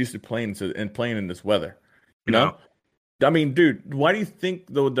ever gets used to playing in this weather. No. I mean, dude, why do you think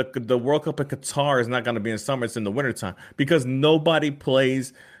the World Cup in Qatar is not going to be in summer? It's in the wintertime. Because nobody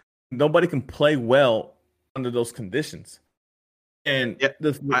can play well under those conditions. And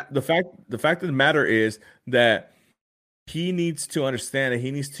the fact of the matter is that he needs to understand that he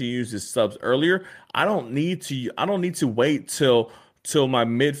needs to use his subs earlier. I don't need to wait till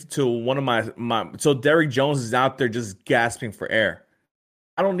Derrick Jones is out there just gasping for air.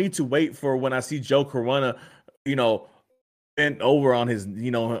 I don't need to wait for when I see Joe Corona, bent over on his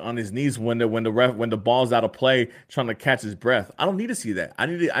knees when the ball's out of play trying to catch his breath. I don't need to see that. I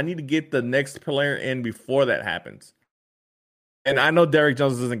need to get the next player in before that happens. And I know Derrick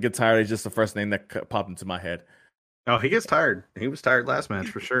Jones doesn't get tired. It's just the first name that popped into my head. Oh, he gets tired. He was tired last match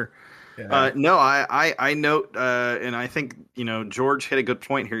for sure. Yeah. No, I note, and I think, George hit a good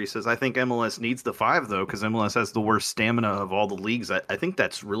point here. He says, I think MLS needs the 5, though, because MLS has the worst stamina of all the leagues. I think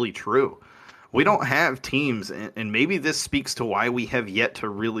that's really true. We don't have teams, and maybe this speaks to why we have yet to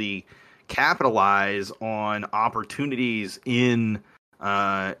really capitalize on opportunities in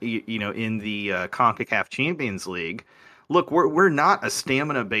in the CONCACAF Champions League. Look, we're not a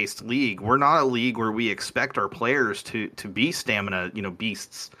stamina based league. We're not a league where we expect our players to be stamina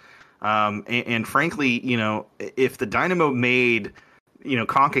beasts. And frankly, if the Dynamo made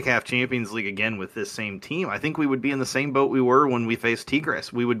CONCACAF Champions League again with this same team, I think we would be in the same boat we were when we faced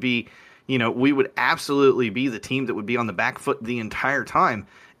Tigres. We would be, we would absolutely be the team that would be on the back foot the entire time.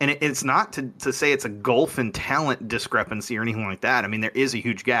 And it's not to say it's a gulf in talent discrepancy or anything like that. I mean, there is a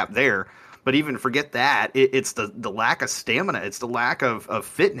huge gap there. But even forget that. It's the lack of stamina. It's the lack of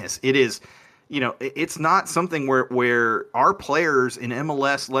fitness. It is, it's not something where our players in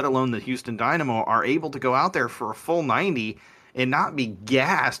MLS, let alone the Houston Dynamo, are able to go out there for a full 90 and not be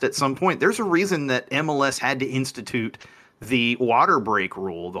gassed at some point. There's a reason that MLS had to institute the water break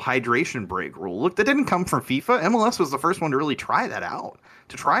rule, the hydration break rule. Look, that didn't come from FIFA. MLS was the first one to really try that out,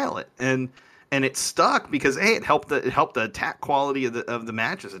 to trial it, and it stuck because it helped the attack quality of the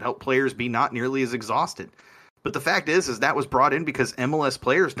matches. It helped players be not nearly as exhausted. But the fact is that was brought in because MLS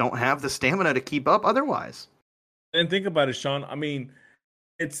players don't have the stamina to keep up otherwise. And think about it, Sean. I mean,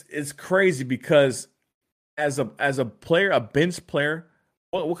 it's crazy because as a player, a bench player,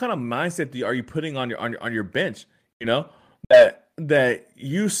 what kind of mindset are you putting on your bench? That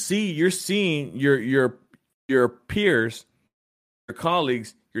you're seeing your peers, your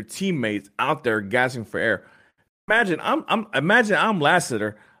colleagues, your teammates out there gasping for air. Imagine I'm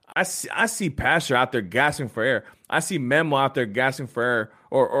Lassiter. I see Pasher out there gasping for air. I see Memo out there gasping for air,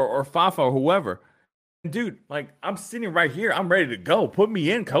 or Fafa or whoever. Dude, like, I'm sitting right here. I'm ready to go. Put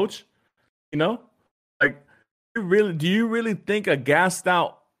me in, coach. Like, do you really think a gassed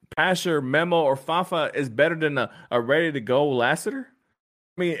out Pasher, Memo, or Fafa is better than a ready to go Lassiter?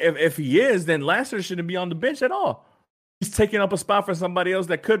 I mean, if he is, then Lassiter shouldn't be on the bench at all. He's taking up a spot for somebody else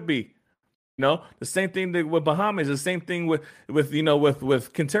that could be. The same thing with Bahamas, the same thing with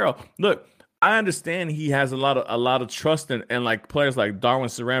Quintero. Look, I understand he has a lot of trust in like players like Darwin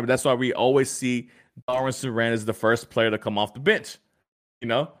Saran, but that's why we always see Darwin Saran as the first player to come off the bench.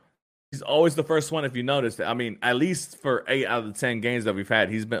 He's always the first one, if you notice. I mean, at least for 8 out of the 10 games that we've had,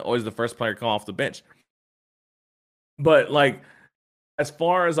 he's been always the first player to come off the bench. But like, as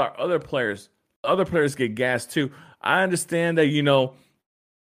far as our other players get gassed too. I understand that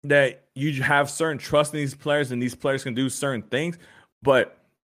that you have certain trust in these players and these players can do certain things, but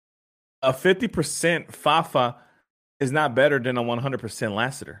a 50% Fafa is not better than a 100%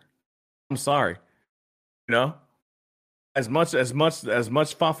 Lassiter. I'm sorry. As much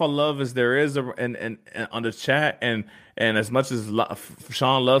Fafa love as there is and on the chat and as much as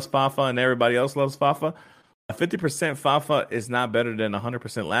Sean loves Fafa and everybody else loves Fafa, a 50% Fafa is not better than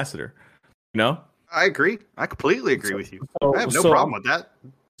 100% Lassiter. I agree. I completely agree with you. I have no problem with that.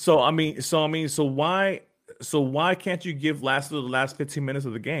 So why can't you give Lassiter the last 15 minutes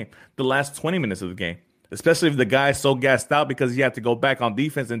of the game, the last 20 minutes of the game, especially if the guy's so gassed out because he had to go back on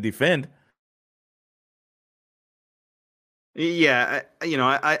defense and defend? Yeah,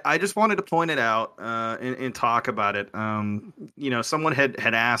 I just wanted to point it out and talk about it. Someone had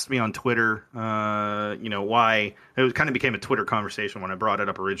asked me on Twitter, why it kind of became a Twitter conversation when I brought it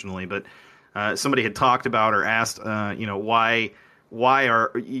up originally, but somebody had talked about or asked, why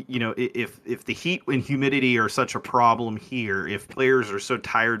are if the heat and humidity are such a problem here, if players are so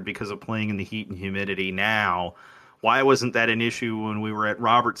tired because of playing in the heat and humidity now, why wasn't that an issue when we were at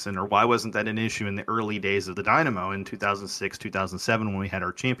Robertson, or why wasn't that an issue in the early days of the Dynamo in 2006, 2007 when we had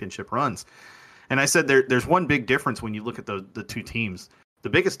our championship runs? And I said there's one big difference when you look at the two teams. The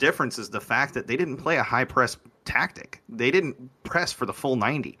biggest difference is the fact that they didn't play a high press tactic. They didn't press for the full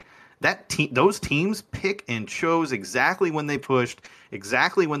 90. Those teams pick and chose exactly when they pushed,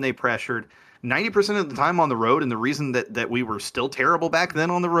 exactly when they pressured. 90% of the time on the road, and the reason that we were still terrible back then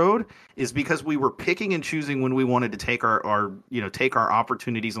on the road is because we were picking and choosing when we wanted to take our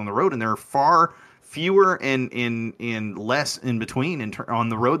opportunities on the road, and there are far fewer and less in between on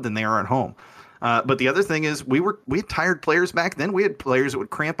the road than they are at home. But the other thing is we had tired players back then. We had players that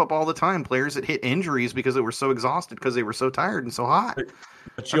would cramp up all the time, players that hit injuries because they were so exhausted because they were so tired and so hot.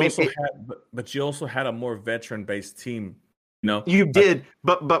 But you also had a more veteran-based team. You did,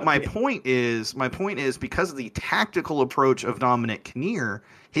 but my point is because of the tactical approach of Dominic Kinnear,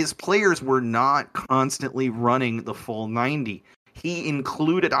 his players were not constantly running the full 90. He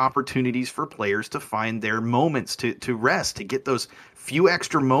included opportunities for players to find their moments to rest, to get those few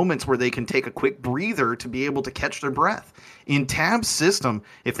extra moments where they can take a quick breather to be able to catch their breath. In Tab's system,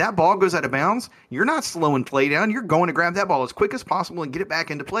 if that ball goes out of bounds, you're not slowing play down. You're going to grab that ball as quick as possible and get it back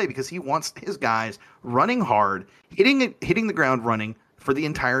into play because he wants his guys running hard, hitting the ground running for the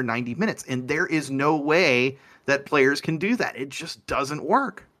entire 90 minutes. And there is no way that players can do that. It just doesn't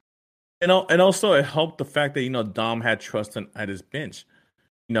work. And also it helped the fact that Dom had trust at his bench.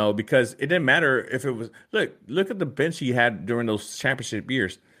 Because it didn't matter if it was look at the bench he had during those championship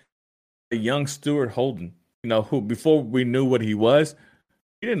years. A young Stuart Holden, who before we knew what he was,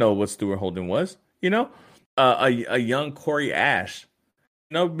 we didn't know what Stuart Holden was. A young Corey Ash.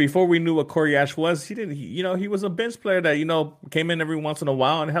 Before we knew what Corey Ash was, he was a bench player that came in every once in a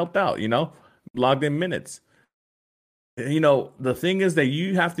while and helped out. Logged in minutes. The thing is that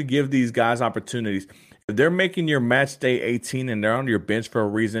you have to give these guys opportunities. If they're making your match day 18 and they're on your bench for a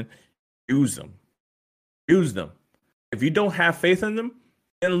reason, use them. Use them. If you don't have faith in them,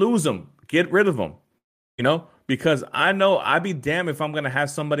 then lose them. Get rid of them. Because I know I'd be damned if I'm going to have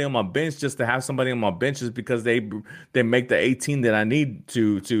somebody on my bench just to have somebody on my bench just because they make the 18 that I need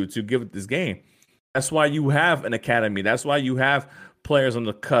to give it this game. That's why you have an academy. That's why you have players on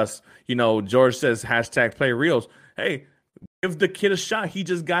the cusp. George says #play reels. Hey, give the kid a shot. He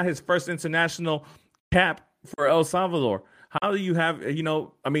just got his first international cap for El Salvador. How do you have,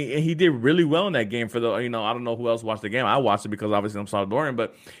 he did really well in that game for the, I don't know who else watched the game. I watched it because obviously I'm Salvadorian,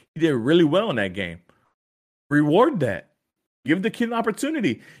 but he did really well in that game. Reward that. Give the kid an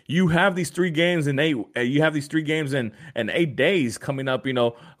opportunity. You have these 3 games in 8 days coming up,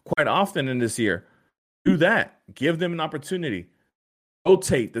 quite often in this year. Do that. Give them an opportunity.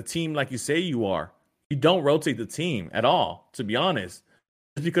 Rotate the team like you say you are. You don't rotate the team at all, to be honest.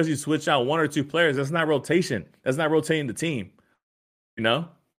 Just because you switch out 1 or 2 players, that's not rotation. That's not rotating the team.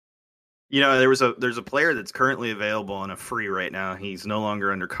 There's a player that's currently available on a free right now. He's no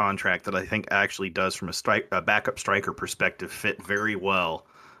longer under contract that I think actually does, from a backup striker perspective, fit very well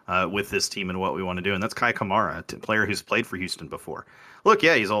with this team and what we want to do. And that's Kai Kamara, a player who's played for Houston before. Look,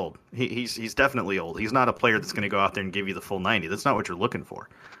 yeah, he's old. He's definitely old. He's not a player that's going to go out there and give you the full 90. That's not what you're looking for.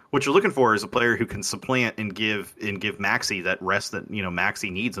 What you're looking for is a player who can supplant and give Maxey that rest that Maxey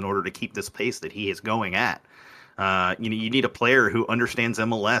needs in order to keep this pace that he is going at. You need a player who understands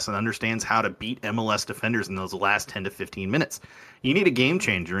MLS and understands how to beat MLS defenders in those last 10 to 15 minutes. You need a game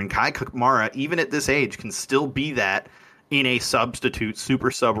changer, and Kai Kamara, even at this age, can still be that in a substitute,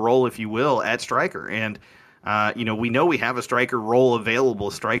 super sub role, if you will, at striker. And we know we have a striker role available,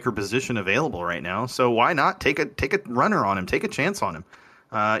 a striker position available right now. So why not take a runner on him, take a chance on him?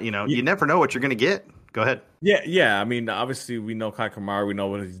 You never know what you're going to get. Go ahead. Yeah. I mean, obviously we know Kai Kamara. We know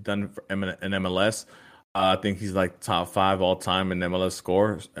what he's done in MLS. I think he's like top 5 all time in MLS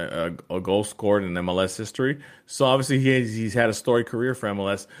scores, a goal scored in MLS history. So obviously he's had a storied career for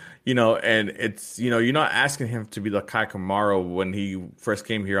MLS, and it's, you're not asking him to be the Kai Kamara when he first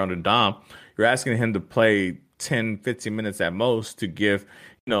came here under Dom. You're asking him to play 10, 15 minutes at most to give,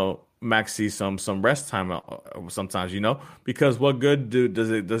 Maxey some rest time sometimes, because what good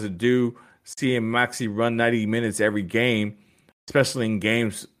does it do seeing Maxey run 90 minutes every game, especially in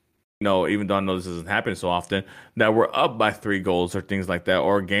games, even though I know this doesn't happen so often, that we're up by 3 goals or things like that,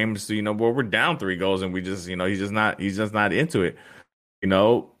 or games, where we're down 3 goals and we just, he's just not into it.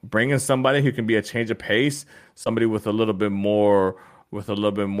 Bringing somebody who can be a change of pace, somebody with a little bit more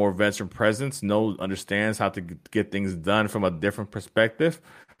veteran presence, understands how to get things done from a different perspective.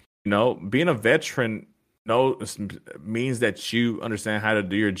 Being a veteran means that you understand how to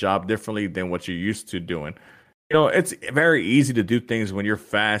do your job differently than what you're used to doing. It's very easy to do things when you're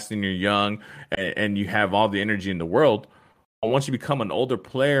fast and you're young and you have all the energy in the world. But once you become an older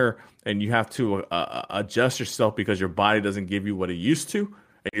player and you have to adjust yourself because your body doesn't give you what it used to,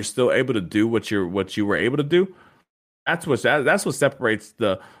 and you're still able to do what you were able to do, that's what separates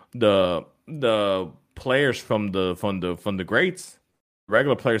the players from the greats,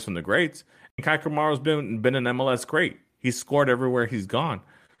 regular players from the greats. And Kai Kamara's been an MLS great. He's scored everywhere he's gone.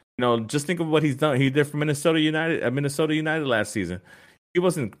 Just think of what he's done. He did for Minnesota United last season. He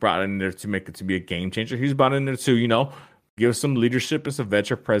wasn't brought in there to make it to be a game changer. He was brought in there to, give some leadership and some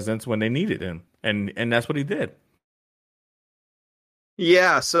veteran presence when they needed him. And that's what he did.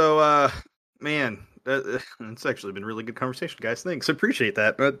 Yeah. So, man, it's actually been a really good conversation, guys. Thanks. I appreciate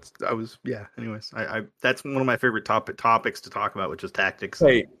that. But anyways, I that's one of my favorite topics to talk about, which is tactics.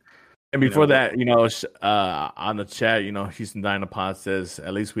 Hey. And before that, on the chat, Houston Dynapod says,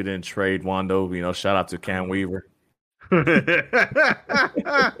 at least we didn't trade Wando. Shout out to Cam Weaver.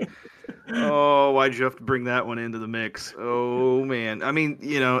 Oh, why'd you have to bring that one into the mix? Oh man. I mean,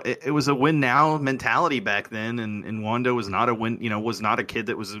 it was a win now mentality back then, and Wando was not a win, was not a kid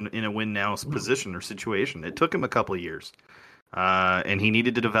that was in a win now position or situation. It took him a couple of years. And he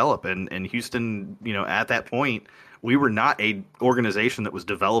needed to develop. And Houston, at that point, we were not a organization that was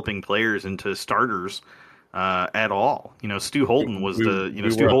developing players into starters at all. Stu Holton was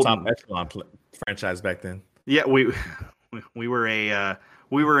We Stu were a top Holton. echelon franchise back then. Yeah, we were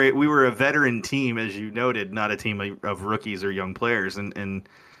a veteran team, as you noted, not a team of rookies or young players. And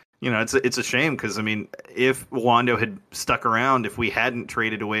it's a shame because I mean, if Wando had stuck around, if we hadn't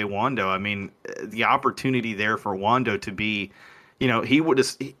traded away Wando, I mean, the opportunity there for Wando to be, he would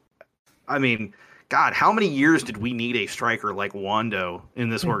have. I mean, God, how many years did we need a striker like Wando in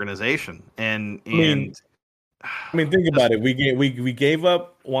this organization? And I mean, and think just about it. We gave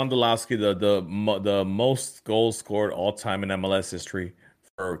up Wondolowski the most goals scored all time in MLS history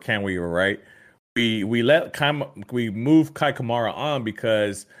for Cam Weaver, right? We moved Kai Kamara on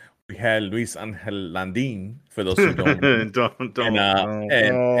because we had Luis Angel Landin, for those who don't remember. don't.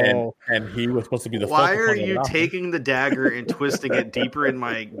 And he was supposed to be the Why focal are point of you the offense. taking the dagger and twisting it deeper in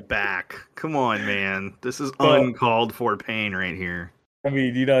my back? Come on, man. This is Well, uncalled for pain right here. I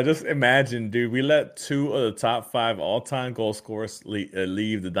mean, just imagine, dude. We let two of the top five all-time goal scorers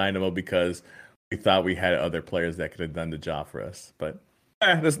leave the Dynamo because we thought we had other players that could have done the job for us. But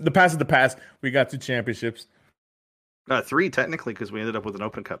the past is the past. We got 2 championships. Three technically because we ended up with an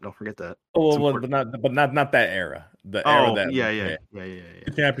Open Cup. Don't forget that. It's Oh, well, important. but not that era. The era Oh, that yeah.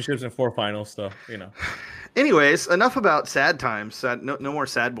 2 championships and 4 finals. So Anyways, enough about sad times. No more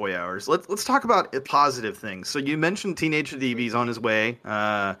sad boy hours. Let's talk about positive things. So you mentioned Teenage DB's on his way.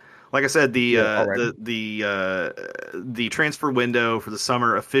 Like I said, yeah, already. the transfer window for the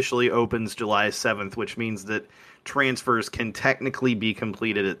summer officially opens July 7th, which means that transfers can technically be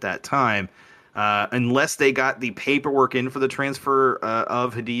completed at that time. Unless they got the paperwork in for the transfer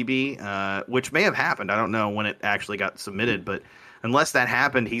of Hadibi, which may have happened. I don't know when it actually got submitted, but unless that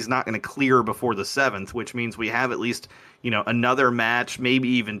happened, he's not going to clear before the 7th, which means we have at least, another match, maybe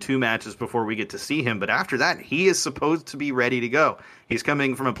even 2 matches before we get to see him. But after that, he is supposed to be ready to go. He's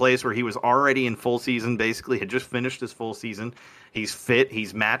coming from a place where he was already in full season, basically had just finished his full season. He's fit,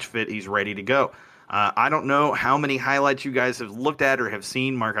 he's match fit, he's ready to go. I don't know how many highlights you guys have looked at or have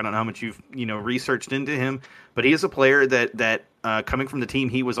seen, Mark. I don't know how much you've researched into him, but he is a player that coming from the team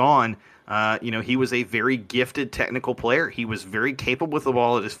he was on, he was a very gifted technical player. He was very capable with the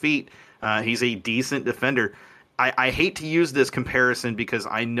ball at his feet. He's a decent defender. I hate to use this comparison because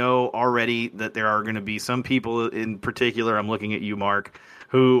I know already that there are going to be some people in particular, I'm looking at you, Mark,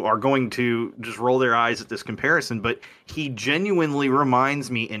 who are going to just roll their eyes at this comparison, but he genuinely reminds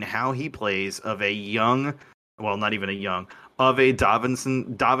me in how he plays of a young, well, not even a young, of a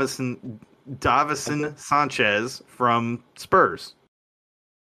Davison Sanchez from Spurs.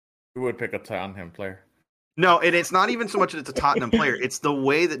 We would pick a Tottenham player. No, and it's not even so much that it's a Tottenham player. It's the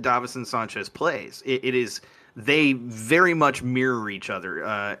way that Davison Sanchez plays. It is, they very much mirror each other.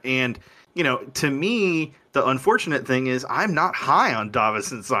 And to me, the unfortunate thing is I'm not high on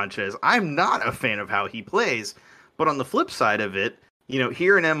Davison Sanchez. I'm not a fan of how he plays. But on the flip side of it,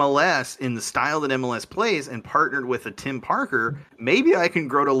 here in MLS, in the style that MLS plays and partnered with a Tim Parker, maybe I can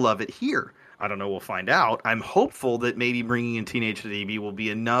grow to love it here. I don't know. We'll find out. I'm hopeful that maybe bringing in Teenage DB will be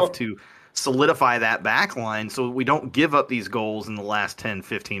enough to solidify that back line so we don't give up these goals in the last 10,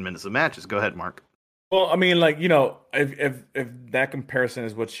 15 minutes of matches. Go ahead, Mark. Well, I mean, like, if that comparison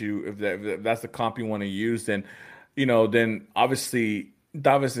is what if that's the comp you want to use, then then obviously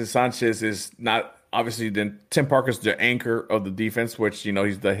Davison Sanchez is not, obviously, then Tim Parker's the anchor of the defense, which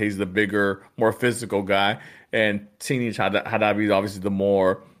he's the bigger, more physical guy, and Teenage Hadabi is obviously the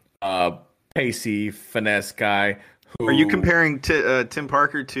more pacey finesse guy. Are you comparing Tim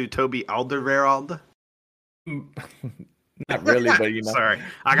Parker to Toby Alderweireld? Not really, but Sorry,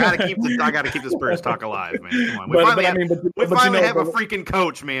 I gotta keep the Spurs talk alive, man. Come on, we but finally have a freaking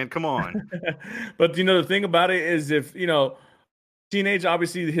coach, man. Come on. But the thing about it is, if Teenage,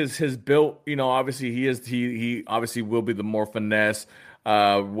 obviously his built, obviously he obviously will be the more finesse,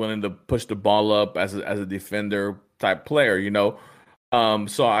 willing to push the ball up as a defender type player,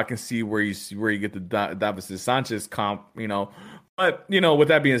 So I can see where you get the Davison Sanchez comp, But with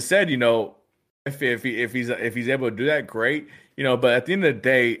that being said, if he's able to do that, great. But at the end of the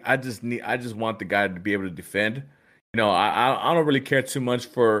day, I just want the guy to be able to defend. I don't really care too much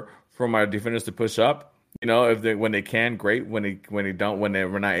for my defenders to push up. When they can, great. When they don't, when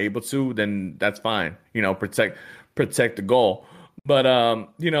we're not able to, then that's fine. Protect the goal. But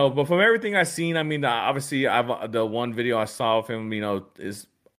but from everything I've seen, I mean, obviously, the one video I saw of him, is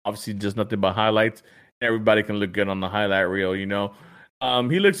Obviously, just nothing but highlights. Everybody can look good on the highlight reel, He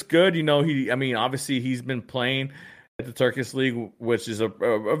looks good, I mean, obviously, he's been playing at the Turkish League, which is a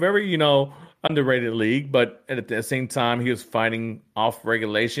very, underrated league, but at the same time, he was fighting off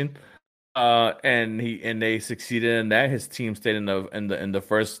regulation. And they succeeded in that. His team stayed in the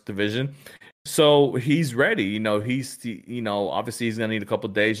first division. So he's ready. Obviously he's gonna need a couple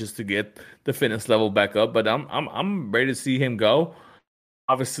of days just to get the fitness level back up. But I'm ready to see him go.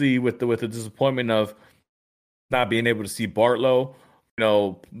 Obviously, with the disappointment of not being able to see Bartlow,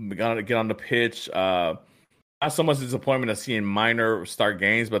 gonna get on the pitch. Not so much disappointment of seeing Minor start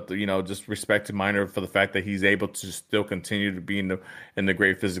games, but just respect to Minor for the fact that he's able to still continue to be in the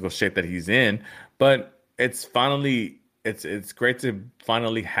great physical shape that he's in. But it's great to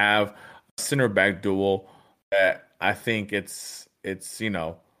finally have a center back duel that I think it's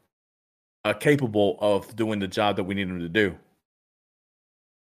capable of doing the job that we need him to do.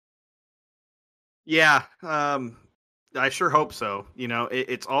 Yeah, I sure hope so.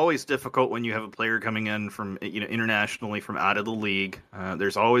 It's always difficult when you have a player coming in from internationally from out of the league.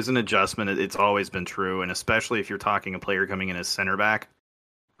 There's always an adjustment. It's always been true, and especially if you're talking a player coming in as center back.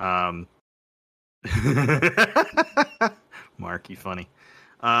 Um, Mark, you funny.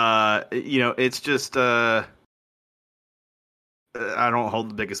 It's just I don't hold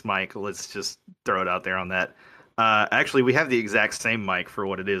the biggest mic. Let's just throw it out there on that. Actually, we have the exact same mic for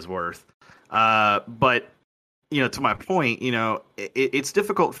what it is worth. But to my point, it's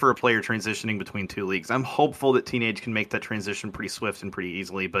difficult for a player transitioning between two leagues. I'm hopeful that Teenage can make that transition pretty swift and pretty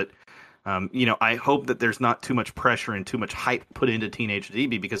easily, but I hope that there's not too much pressure and too much hype put into Teenage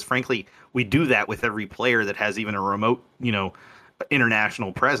DB because, frankly, we do that with every player that has even a remote,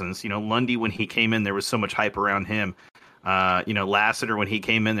 international presence. Lundy, when he came in, there was so much hype around him. Lassiter, when he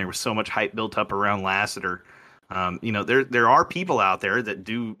came in, there was so much hype built up around Lassiter. There are people out there that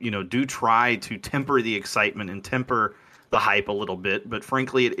do try to temper the excitement and temper the hype a little bit, but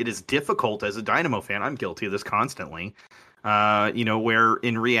frankly, it is difficult as a Dynamo fan. I'm guilty of this constantly. Where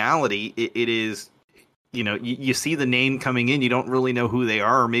in reality, it is, you see the name coming in, you don't really know who they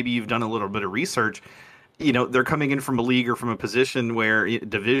are, or maybe you've done a little bit of research. They're coming in from a league or from a division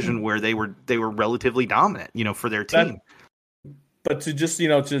where they were relatively dominant, for their team. But to just,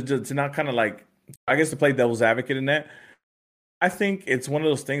 to not kind of like, I guess to play devil's advocate in that, I think it's one of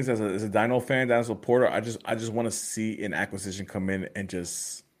those things as a Dino fan, Dino supporter. I just want to see an acquisition come in and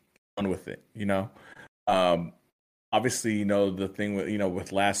just run with it. Obviously, the thing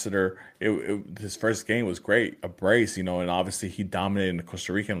with Lassiter, his first game was great, a brace, and obviously he dominated in the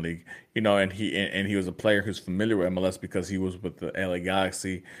Costa Rican league, and he was a player who's familiar with MLS because he was with the LA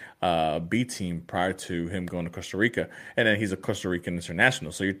Galaxy B team prior to him going to Costa Rica, and then he's a Costa Rican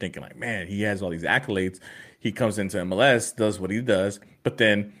international. So you're thinking like, man, he has all these accolades. He comes into MLS, does what he does, but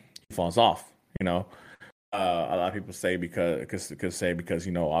then he falls off. A lot of people say because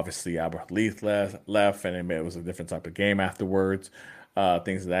obviously Albert Leith left and it was a different type of game afterwards,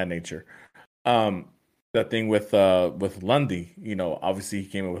 things of that nature. The thing with Lundy, obviously he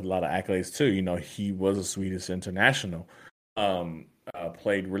came in with a lot of accolades too. He was a Swedish international,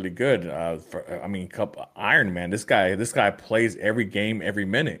 played really good. Cup Iron Man. This guy plays every game, every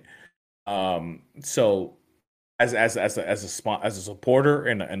minute. So as a supporter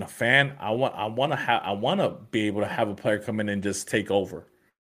and a fan, I want to be able to have a player come in and just take over.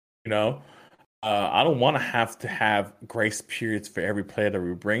 I don't want to have grace periods for every player that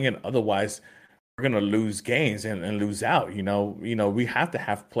we bring in. Otherwise, we're gonna lose games and lose out. We have to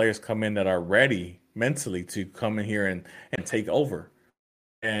have players come in that are ready mentally to come in here and take over.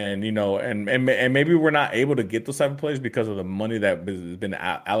 And and maybe we're not able to get those type of players because of the money that has been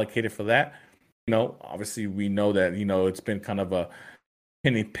allocated for that. Obviously we know that it's been kind of a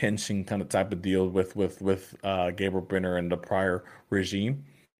penny pinching kind of type of deal with Gabriel Brenner and the prior regime.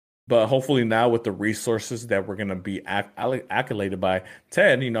 But hopefully now with the resources that we're going to be accoladed by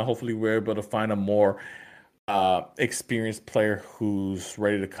Ted, hopefully we're able to find a more experienced player who's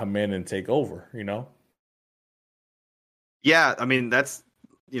ready to come in and take over. Yeah, I mean that's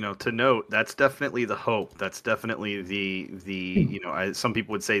to note, that's definitely the hope. That's definitely the some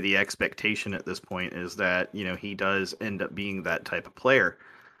people would say the expectation at this point is that he does end up being that type of player.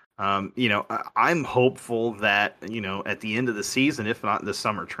 I'm hopeful that at the end of the season, if not the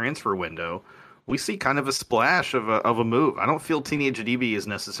summer transfer window, we see kind of a splash of a move. I don't feel Teenage DB is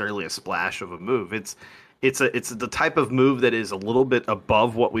necessarily a splash of a move. It's the type of move that is a little bit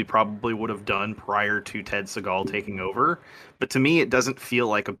above what we probably would have done prior to Ted Segal taking over. But to me, it doesn't feel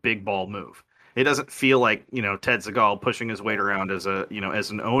like a big ball move. It doesn't feel like Ted Segal pushing his weight around as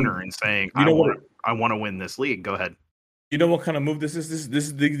an owner and saying, I want to win this league. Go ahead. You know what kind of move this is?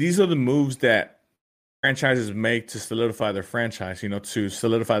 These are the moves that franchises make to solidify their franchise, to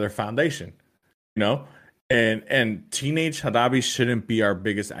solidify their foundation, you know? And Teenage Hadabi shouldn't be our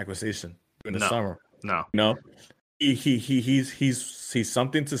biggest acquisition in the No, summer. no. You know, he's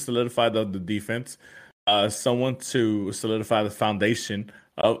something to solidify the defense, someone to solidify the foundation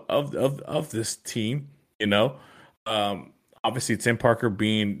of this team. You know, obviously Tim Parker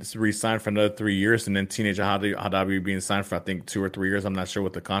being re-signed for another 3 years, and then Teenage Hadabi being signed for I think 2 or 3 years. I'm not sure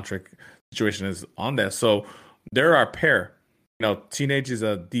what the contract situation is on that. So they're our pair. Teenage is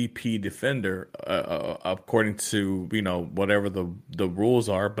a DP defender, according to whatever the rules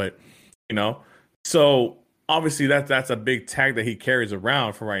are, but so obviously that's a big tag that he carries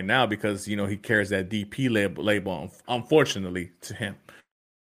around for right now because he carries that DP label, unfortunately to him.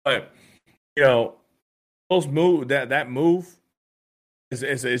 But those that move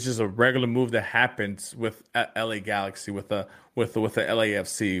is just a regular move that happens with LA Galaxy, with the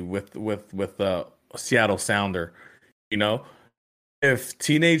LAFC, with the Seattle Sounder. If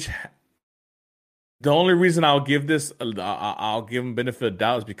Teenage, the only reason I'll give them benefit of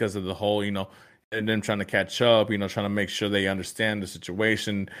doubt is because of the whole, and them trying to catch up, trying to make sure they understand the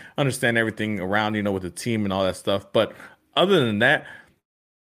situation, understand everything around, with the team and all that stuff. But other than that,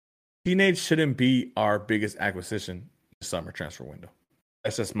 Teenage shouldn't be our biggest acquisition this summer transfer window.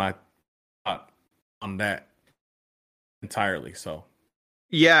 That's just my thought on that entirely. So.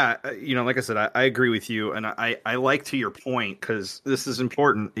 Yeah, like I said, I agree with you, and I like to your point because this is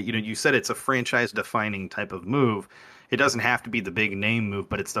important. You said it's a franchise-defining type of move. It doesn't have to be the big name move,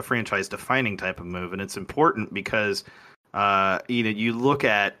 but it's the franchise-defining type of move, and it's important because, you look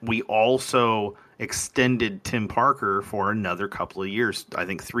at we also extended Tim Parker for another couple of years. I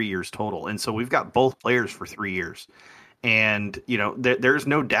think 3 years total, and so we've got both players for 3 years, and there's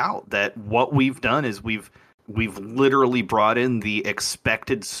no doubt that what we've done is we've literally brought in the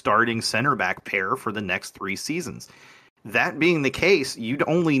expected starting center back pair for the next 3 seasons. That being the case, you'd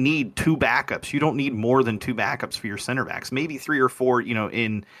only need 2 backups. You don't need more than 2 backups for your center backs. Maybe 3 or 4,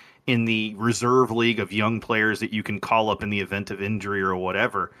 in the reserve league of young players that you can call up in the event of injury or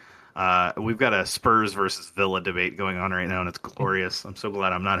whatever. We've got a Spurs versus Villa debate going on right now, and it's glorious. I'm so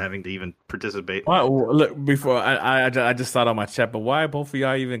glad I'm not having to even participate. Well, look, before I just thought on my chat, but why are both of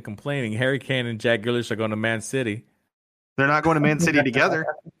y'all even complaining? Harry Kane and Jack Grealish are going to Man City. They're not going to Man City together.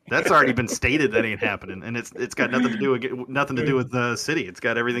 That's already been stated. That ain't happening, and it's got nothing to do with the city. It's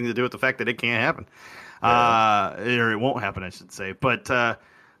got everything to do with the fact that it can't happen, or it won't happen, I should say. But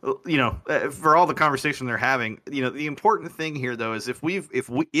for all the conversation they're having, the important thing here though is if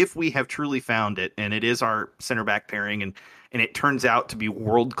we have truly found it, and it is our center back pairing, and it turns out to be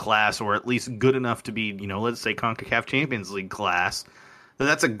world class, or at least good enough to be, let's say CONCACAF Champions League class, then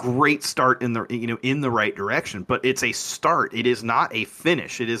that's a great start in the right direction. But it's a start. It is not a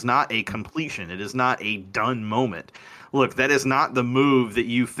finish. It is not a completion. It is not a done moment. Look, that is not the move that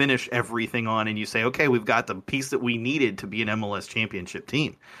you finish everything on and you say, okay, we've got the piece that we needed to be an MLS championship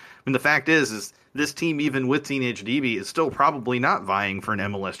team. I mean, the fact is this team, even with Teenage DB, is still probably not vying for an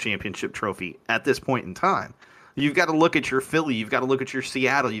MLS championship trophy at this point in time. You've got to look at your Philly. You've got to look at your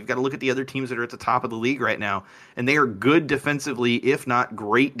Seattle. You've got to look at the other teams that are at the top of the league right now. And they are good defensively, if not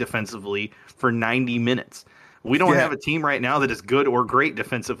great defensively, for 90 minutes. We don't have a team right now that is good or great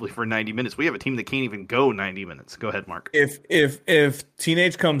defensively for 90 minutes. We have a team that can't even go 90 minutes. Go ahead, Mark. If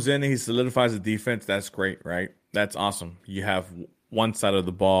Teenage comes in and he solidifies the defense, that's great, right? That's awesome. You have one side of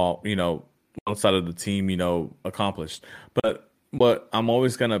the ball, one side of the team, accomplished. But what I'm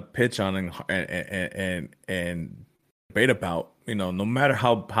always gonna pitch on and debate about, no matter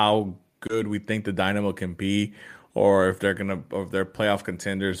how good we think the Dynamo can be, or if they're playoff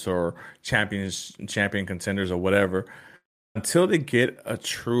contenders or champion contenders or whatever, until they get a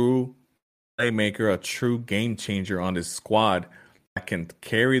true playmaker, a true game changer on this squad that can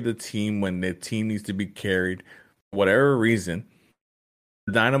carry the team when the team needs to be carried, for whatever reason,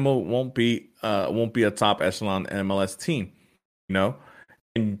 the Dynamo won't be a top echelon MLS team,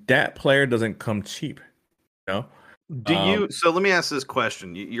 and that player doesn't come cheap, So let me ask this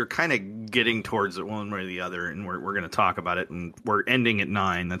question. You're kind of getting towards it one way or the other, and we're going to talk about it, and we're ending at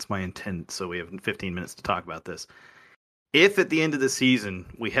 9. That's my intent, so we have 15 minutes to talk about this. If at the end of the season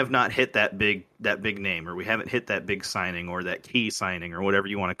we have not hit that big name, or we haven't hit that big signing or that key signing or whatever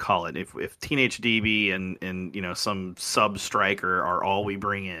you want to call it, if Teenage DB and some sub striker are all we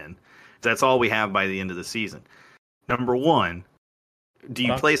bring in, that's all we have by the end of the season. Number one, do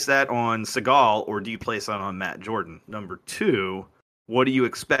you place that on Seagal or do you place that on Matt Jordan? Number two, what do you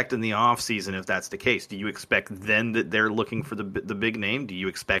expect in the offseason if that's the case? Do you expect then that they're looking for the big name? Do you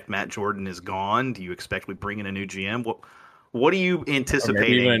expect Matt Jordan is gone? Do you expect we bring in a new GM? What are you Or maybe even a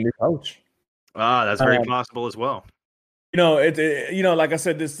anticipating? new coach. That's very possible as well. Like I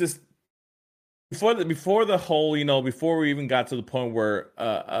said, this before the whole, before we even got to the point where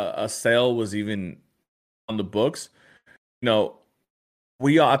a sale was even on the books, I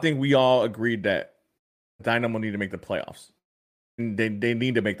think we all agreed that Dynamo need to make the playoffs. They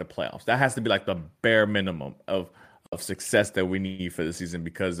need to make the playoffs. That has to be like the bare minimum of success that we need for the season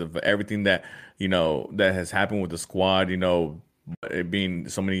because of everything that that has happened with the squad. It being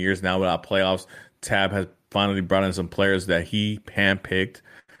so many years now without playoffs, Tab has finally brought in some players that he handpicked,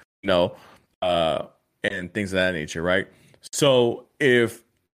 and things of that nature, right? So if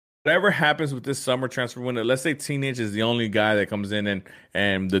whatever happens with this summer transfer window, let's say Teenage is the only guy that comes in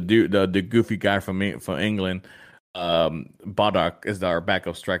and the goofy guy from England. Bodak is our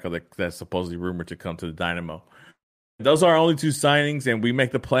backup striker that's supposedly rumored to come to the Dynamo. Those are our only two signings, and we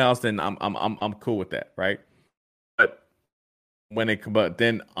make the playoffs. Then I'm cool with that, right? But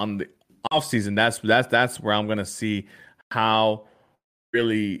then on the off season, that's where I'm gonna see how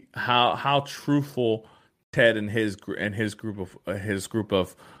truthful Ted and his group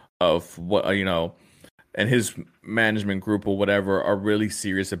of what and his management group or whatever are really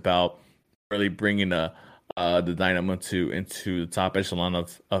serious about really bringing the Dynamo into the top echelon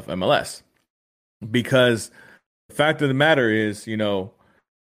of MLS. Because the fact of the matter is,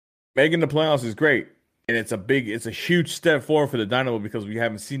 making the playoffs is great, and it's a huge step forward for the Dynamo because we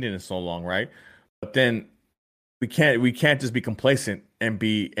haven't seen it in so long, right? But then we can't just be complacent and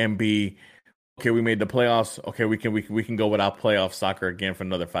be okay. We made the playoffs. Okay, we can go without playoff soccer again for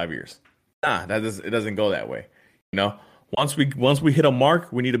another 5 years. Nah, it doesn't go that way. Once we hit a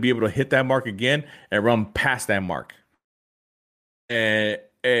mark, we need to be able to hit that mark again and run past that mark. And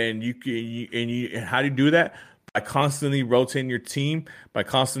how do you do that? By constantly rotating your team, by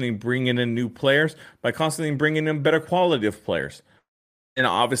constantly bringing in new players, by constantly bringing in better quality of players. And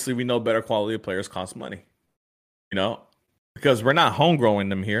obviously, we know better quality of players cost money. Because we're not homegrowing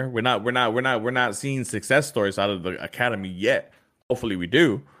them here. We're not seeing success stories out of the academy yet. Hopefully, we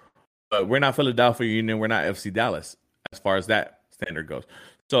do. But we're not Philadelphia Union. We're not FC Dallas as far as that standard goes.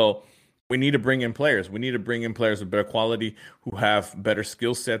 So we need to bring in players. We need to bring in players with better quality, who have better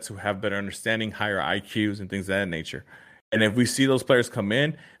skill sets, who have better understanding, higher IQs, and things of that nature. And if we see those players come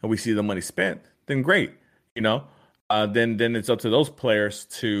in and we see the money spent, then great. Then it's up to those players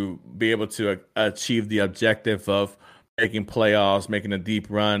to be able to achieve the objective of making playoffs, making a deep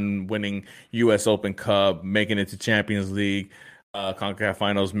run, winning U.S. Open Cup, making it to Champions League, CONCACAF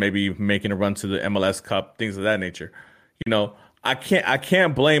Finals, maybe making a run to the MLS Cup, things of that nature. I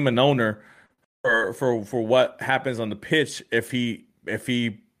can't blame an owner for what happens on the pitch if he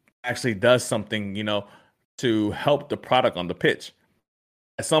actually does something, to help the product on the pitch.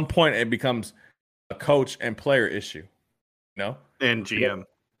 At some point, it becomes a coach and player issue, and GM.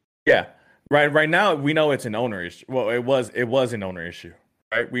 Yeah, right now we know it's an owner issue. Well, it was an owner issue,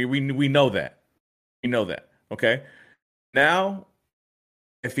 right? We know that. We know that. Okay. Now,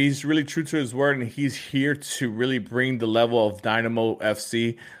 if he's really true to his word and he's here to really bring the level of Dynamo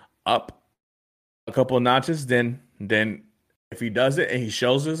FC up a couple of notches, then if he does it and he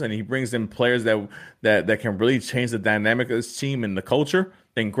shows us and he brings in players that can really change the dynamic of this team and the culture,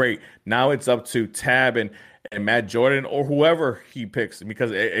 then great. Now it's up to Tab and Matt Jordan or whoever he picks,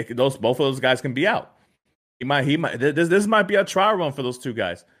 because both of those guys can be out. This might be a trial run for those two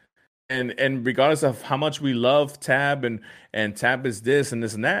guys. And regardless of how much we love Tab and Tab is this and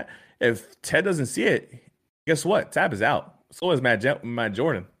this and that, if Ted doesn't see it, guess what? Tab is out. So is Matt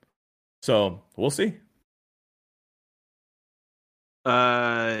Jordan. So we'll see.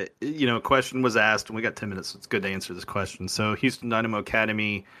 A question was asked, and we got 10 minutes. So it's good to answer this question. So Houston Dynamo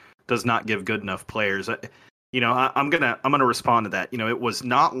Academy does not give good enough players. I'm gonna respond to that. It was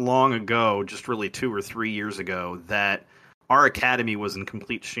not long ago, just really 2 or 3 years ago, that our academy was in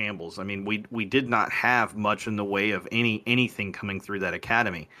complete shambles. I mean, we did not have much in the way of anything coming through that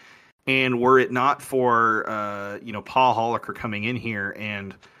academy. And were it not for Paul Holliker coming in here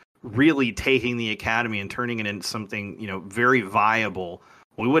and really taking the academy and turning it into something very viable,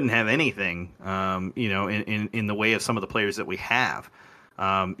 we wouldn't have anything in the way of some of the players that we have.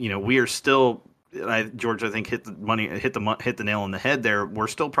 We are still, George, I think hit the nail on the head there. We're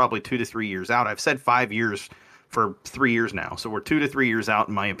still probably 2 to 3 years out. I've said 5 years for 3 years now. So we're 2 to 3 years out,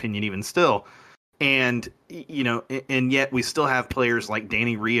 in my opinion, even still. And, and yet we still have players like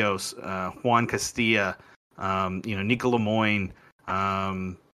Danny Rios, Juan Castilla, Nico Lemoyne,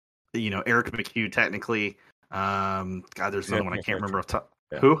 Eric McHugh, technically, God, there's another one I etc., can't remember etc. off the top.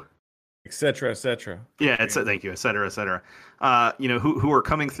 Yeah, Who? etc., etc. Yeah, it's thank you, et cetera, et cetera. Who are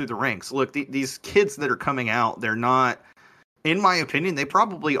coming through the ranks. Look, these kids that are coming out, they're not, in my opinion, they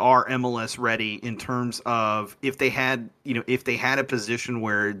probably are MLS ready in terms of if they had a position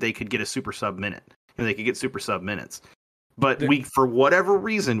where they could get a super sub minute, they could get super sub minutes. But The- for whatever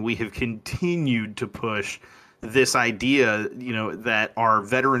reason, we have continued to push this idea, that our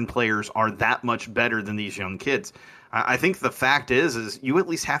veteran players are that much better than these young kids. I think the fact is you at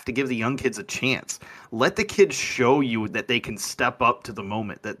least have to give the young kids a chance. Let the kids show you that they can step up to the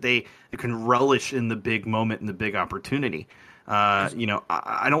moment, that they can relish in the big moment and the big opportunity.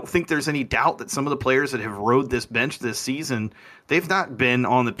 I don't think there's any doubt that some of the players that have rode this bench this season, they've not been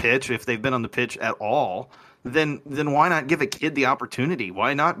on the pitch. If they've been on the pitch at all, then why not give a kid the opportunity?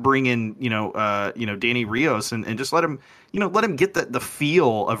 Why not bring in Danny Rios and just let him get the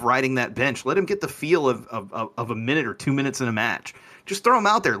feel of riding that bench. Let him get the feel of a minute or 2 minutes in a match. Just throw him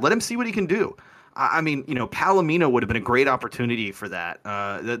out there. Let him see what he can do. I mean, Palomino would have been a great opportunity for that.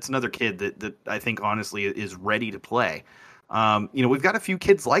 That's another kid that I think honestly is ready to play. We've got a few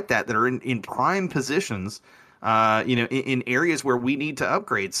kids like that are in prime positions, in areas where we need to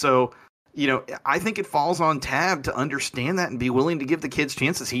upgrade. So, I think it falls on Tab to understand that and be willing to give the kids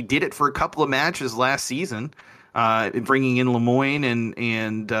chances. He did it for a couple of matches last season, bringing in Lemoyne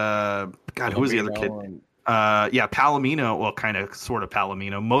and God, who was the other kid? Palomino. Well, kind of, sort of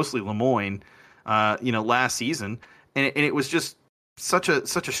Palomino, mostly Lemoyne. Last season, and it was just such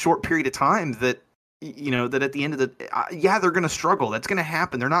a short period of time that that at the end of they're going to struggle. That's going to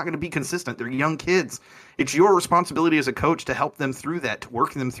happen. They're not going to be consistent. They're young kids. It's your responsibility as a coach to help them through that, to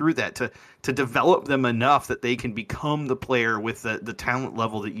work them through that, to develop them enough that they can become the player with the talent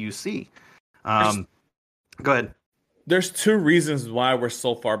level that you see. Go ahead. There's two reasons why we're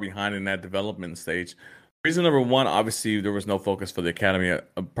so far behind in that development stage. Reason number one, obviously, there was no focus for the academy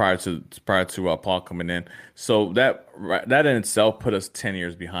prior to Paul coming in. So that in itself put us 10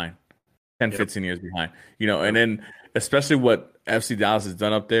 years behind. 10, 15 years behind, and then especially what FC Dallas has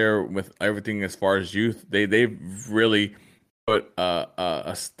done up there with everything as far as youth, they've really put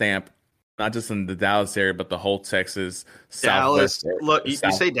a stamp, not just in the Dallas area, but the whole Texas, Dallas. Southwest. Look, you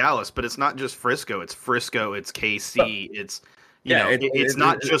say Dallas, but it's not just Frisco. It's Frisco. It's KC. It's it's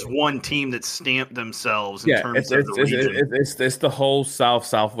not just one team that stamped themselves in terms of the region. It's the whole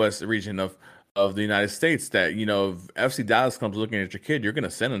Southwest region of the United States that if FC Dallas comes looking at your kid, you're going to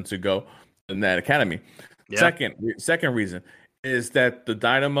send them to go in that academy. Yeah. Second reason is that the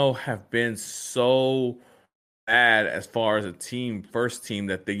Dynamo have been so bad as far as a team, first team,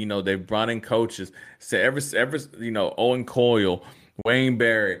 that they've brought in coaches. So ever Owen Coyle, Wayne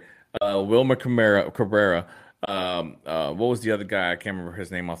Barry, Wilmer Cabrera. What was the other guy? I can't remember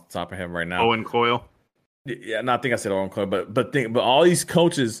his name off the top of him right now. Owen Coyle. Yeah, no, I think I said Owen Coyle, but all these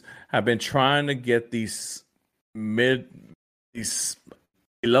coaches have been trying to get these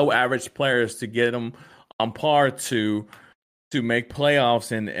below average players to get them on par to make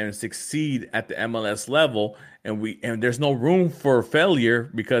playoffs and succeed at the MLS level, and there's no room for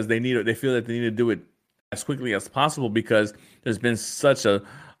failure because they feel that they need to do it as quickly as possible because there's been such a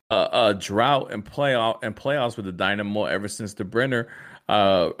drought in playoffs with the Dynamo ever since the Brenner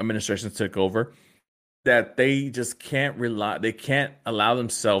administration took over, that they just can't allow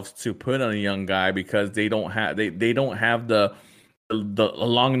themselves to put on a young guy because they don't have the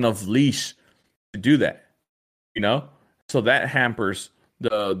long enough leash to do that, so that hampers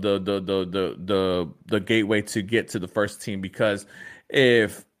the gateway to get to the first team. Because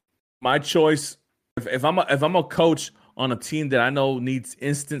if my choice, if I'm a coach on a team that I know needs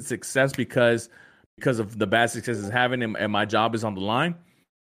instant success because of the bad success it's having and my job is on the line,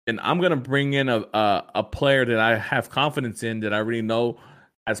 then I'm gonna bring in a player that I have confidence in, that I really know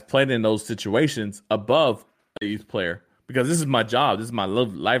has played in those situations above a youth player, because this is my job, this is my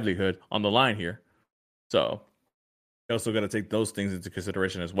livelihood on the line here. So you also got to take those things into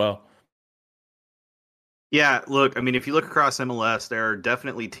consideration as well. Yeah, look, I mean, if you look across MLS, there are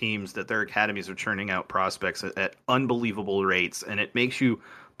definitely teams that their academies are churning out prospects at unbelievable rates, and it makes you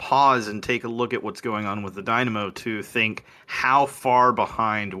pause and take a look at what's going on with the Dynamo to think, how far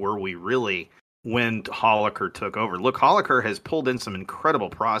behind were we really when Holliker took over? Look, Holliker has pulled in some incredible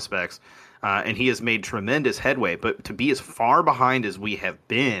prospects, and he has made tremendous headway, but to be as far behind as we have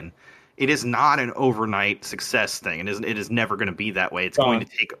been, it is not an overnight success thing. It is never going to be that way. It's going to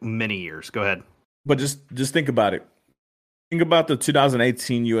take many years. Go ahead. But just think about it. Think about the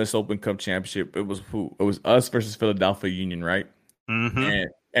 2018 U.S. Open Cup Championship. It was who? It was us versus Philadelphia Union, right? Mm-hmm.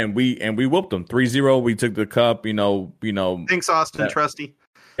 And we whooped them 3-0. We took the cup. Thanks, Austin Trusty.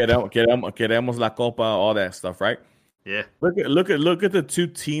 Queremos la copa, all that stuff, right? Yeah. Look at the two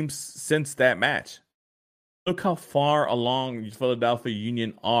teams since that match. Look how far along Philadelphia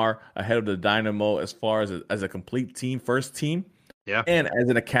Union are ahead of the Dynamo as far as a complete team, first team, Yeah. and as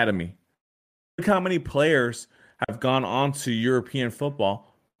an academy. Look how many players have gone on to European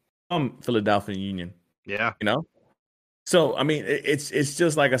football from Philadelphia Union. Yeah. You know, so I mean, it's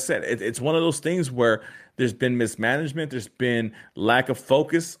just like I said, it's one of those things where there's been mismanagement, there's been lack of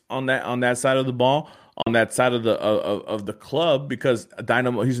focus on that side of the ball, on that side of the club, because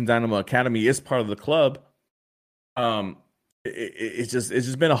Houston Dynamo Academy is part of the club. It's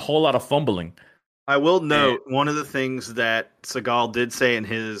just been a whole lot of fumbling. I will note one of the things that Segal did say in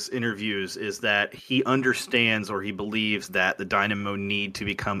his interviews is that he understands, or he believes, that the Dynamo need to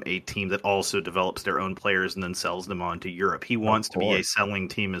become a team that also develops their own players and then sells them on to Europe. He wants to be a selling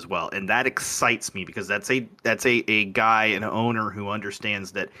team as well, and that excites me because that's a guy, an owner who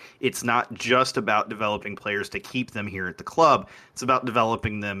understands that it's not just about developing players to keep them here at the club. It's about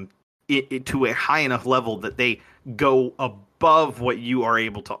developing them to a high enough level that they go above what you are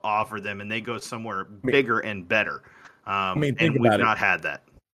able to offer them, and they go somewhere bigger and better. And we've not had that.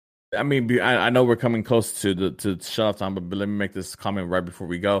 I mean, I know we're coming close to shut off time, but let me make this comment right before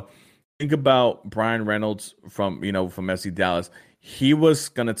we go. Think about Brian Reynolds from FC Dallas. He was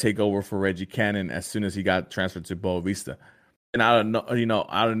gonna take over for Reggie Cannon as soon as he got transferred to Boa Vista, and out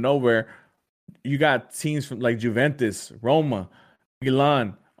of nowhere, you got teams from like Juventus, Roma,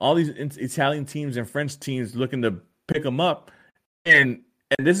 Milan, all these Italian teams and French teams looking to pick him up, and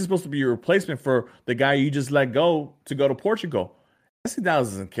this is supposed to be your replacement for the guy you just let go to Portugal. FC Dallas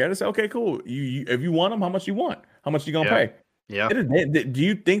doesn't care. They say, okay, cool. You if you want him, how much you want? How much you gonna pay? Yeah. Do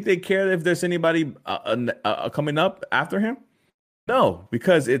you think they care if there's anybody coming up after him? No,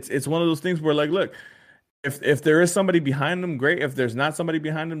 because it's one of those things where, like, look, if there is somebody behind them, great. If there's not somebody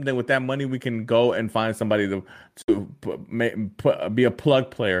behind them, then with that money we can go and find somebody to be a plug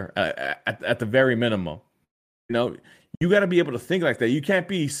player at the very minimum. You know, you got to be able to think like that. You can't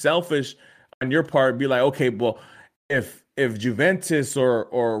be selfish on your part. Be like, okay, well, if Juventus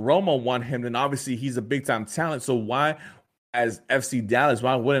or Roma want him, then obviously he's a big time talent. So why, as FC Dallas,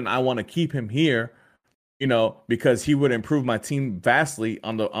 why wouldn't I want to keep him here? You know, because he would improve my team vastly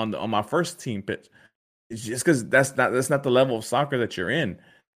on my first team pitch. It's just because that's not the level of soccer that you're in.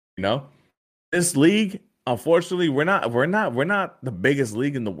 You know, this league, unfortunately, we're not the biggest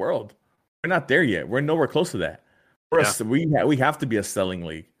league in the world. We're not there yet. We're nowhere close to that. We have to be a selling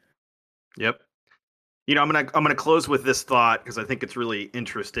league. Yep. You know, I'm gonna close with this thought because I think it's really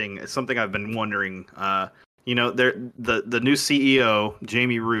interesting. It's something I've been wondering. You know, the new CEO,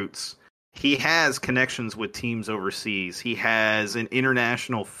 Jamie Roots, he has connections with teams overseas. He has an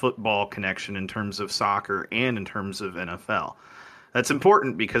international football connection in terms of soccer and in terms of NFL. That's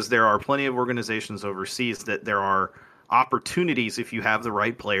important because there are plenty of organizations overseas that there are opportunities, if you have the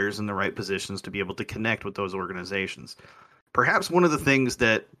right players in the right positions, to be able to connect with those organizations. Perhaps one of the things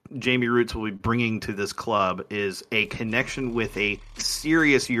that Jamie Roots will be bringing to this club is a connection with a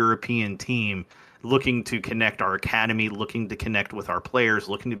serious European team looking to connect our academy, looking to connect with our players,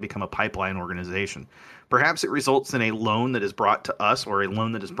 looking to become a pipeline organization. Perhaps it results in a loan that is brought to us or a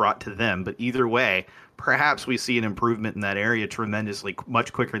loan that is brought to them, but either way, perhaps we see an improvement in that area tremendously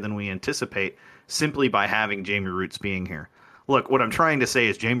much quicker than we anticipate simply by having Jamie Roots being here. Look, what I'm trying to say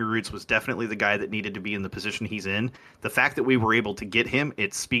is Jamie Roots was definitely the guy that needed to be in the position he's in. The fact that we were able to get him,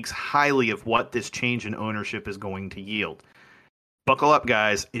 it speaks highly of what this change in ownership is going to yield. Buckle up,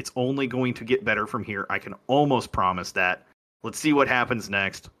 guys. It's only going to get better from here. I can almost promise that. Let's see what happens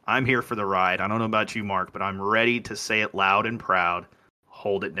next. I'm here for the ride. I don't know about you, Mark, but I'm ready to say it loud and proud.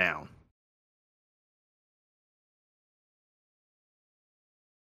 Hold it down.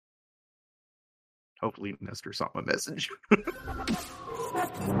 Hopefully Nestor saw my message.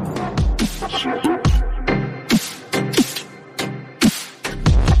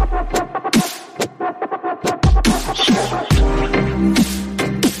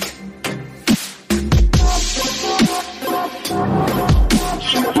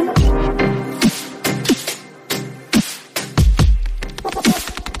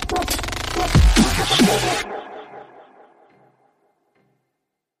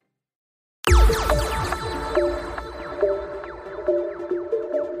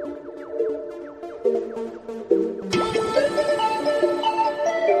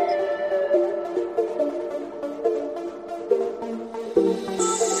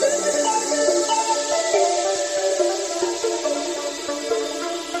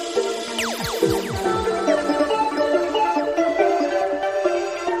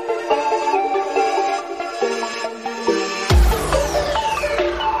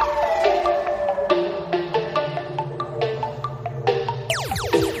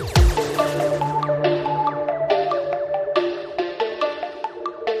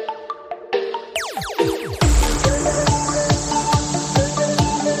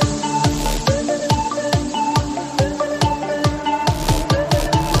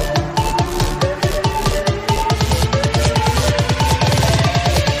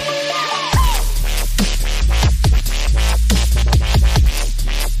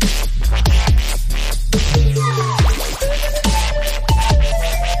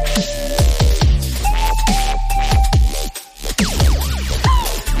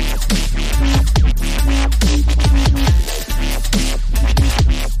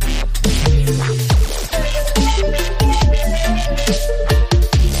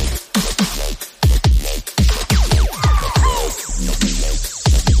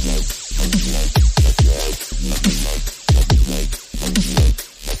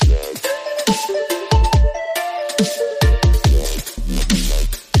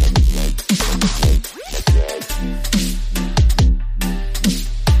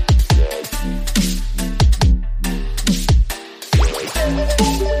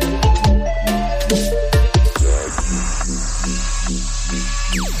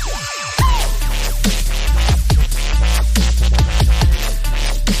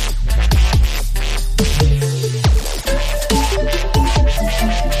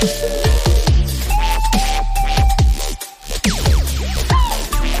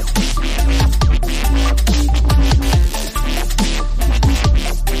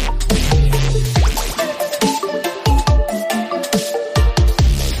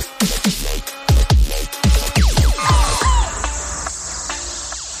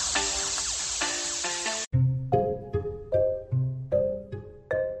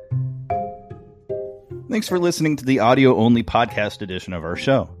 Thanks for listening to the audio-only podcast edition of our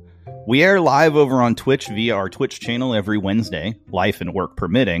show. We air live over on Twitch via our Twitch channel every Wednesday, life and work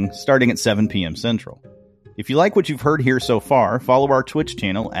permitting, starting at 7 p.m. Central. If you like what you've heard here so far, follow our Twitch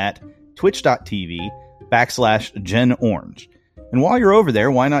channel at twitch.tv/GenOrange. And while you're over there,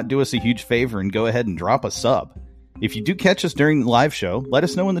 why not do us a huge favor and go ahead and drop a sub? If you do catch us during the live show, let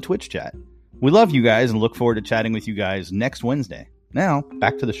us know in the Twitch chat. We love you guys and look forward to chatting with you guys next Wednesday. Now,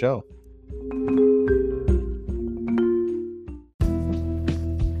 back to the show.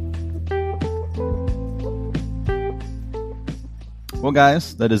 Well,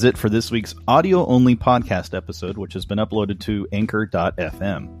 guys, that is it for this week's audio-only podcast episode, which has been uploaded to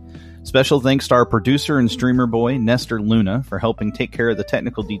Anchor.fm. Special thanks to our producer and streamer boy, Nestor Luna, for helping take care of the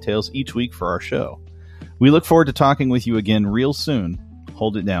technical details each week for our show. We look forward to talking with you again real soon.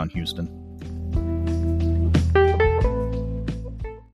 Hold it down, Houston.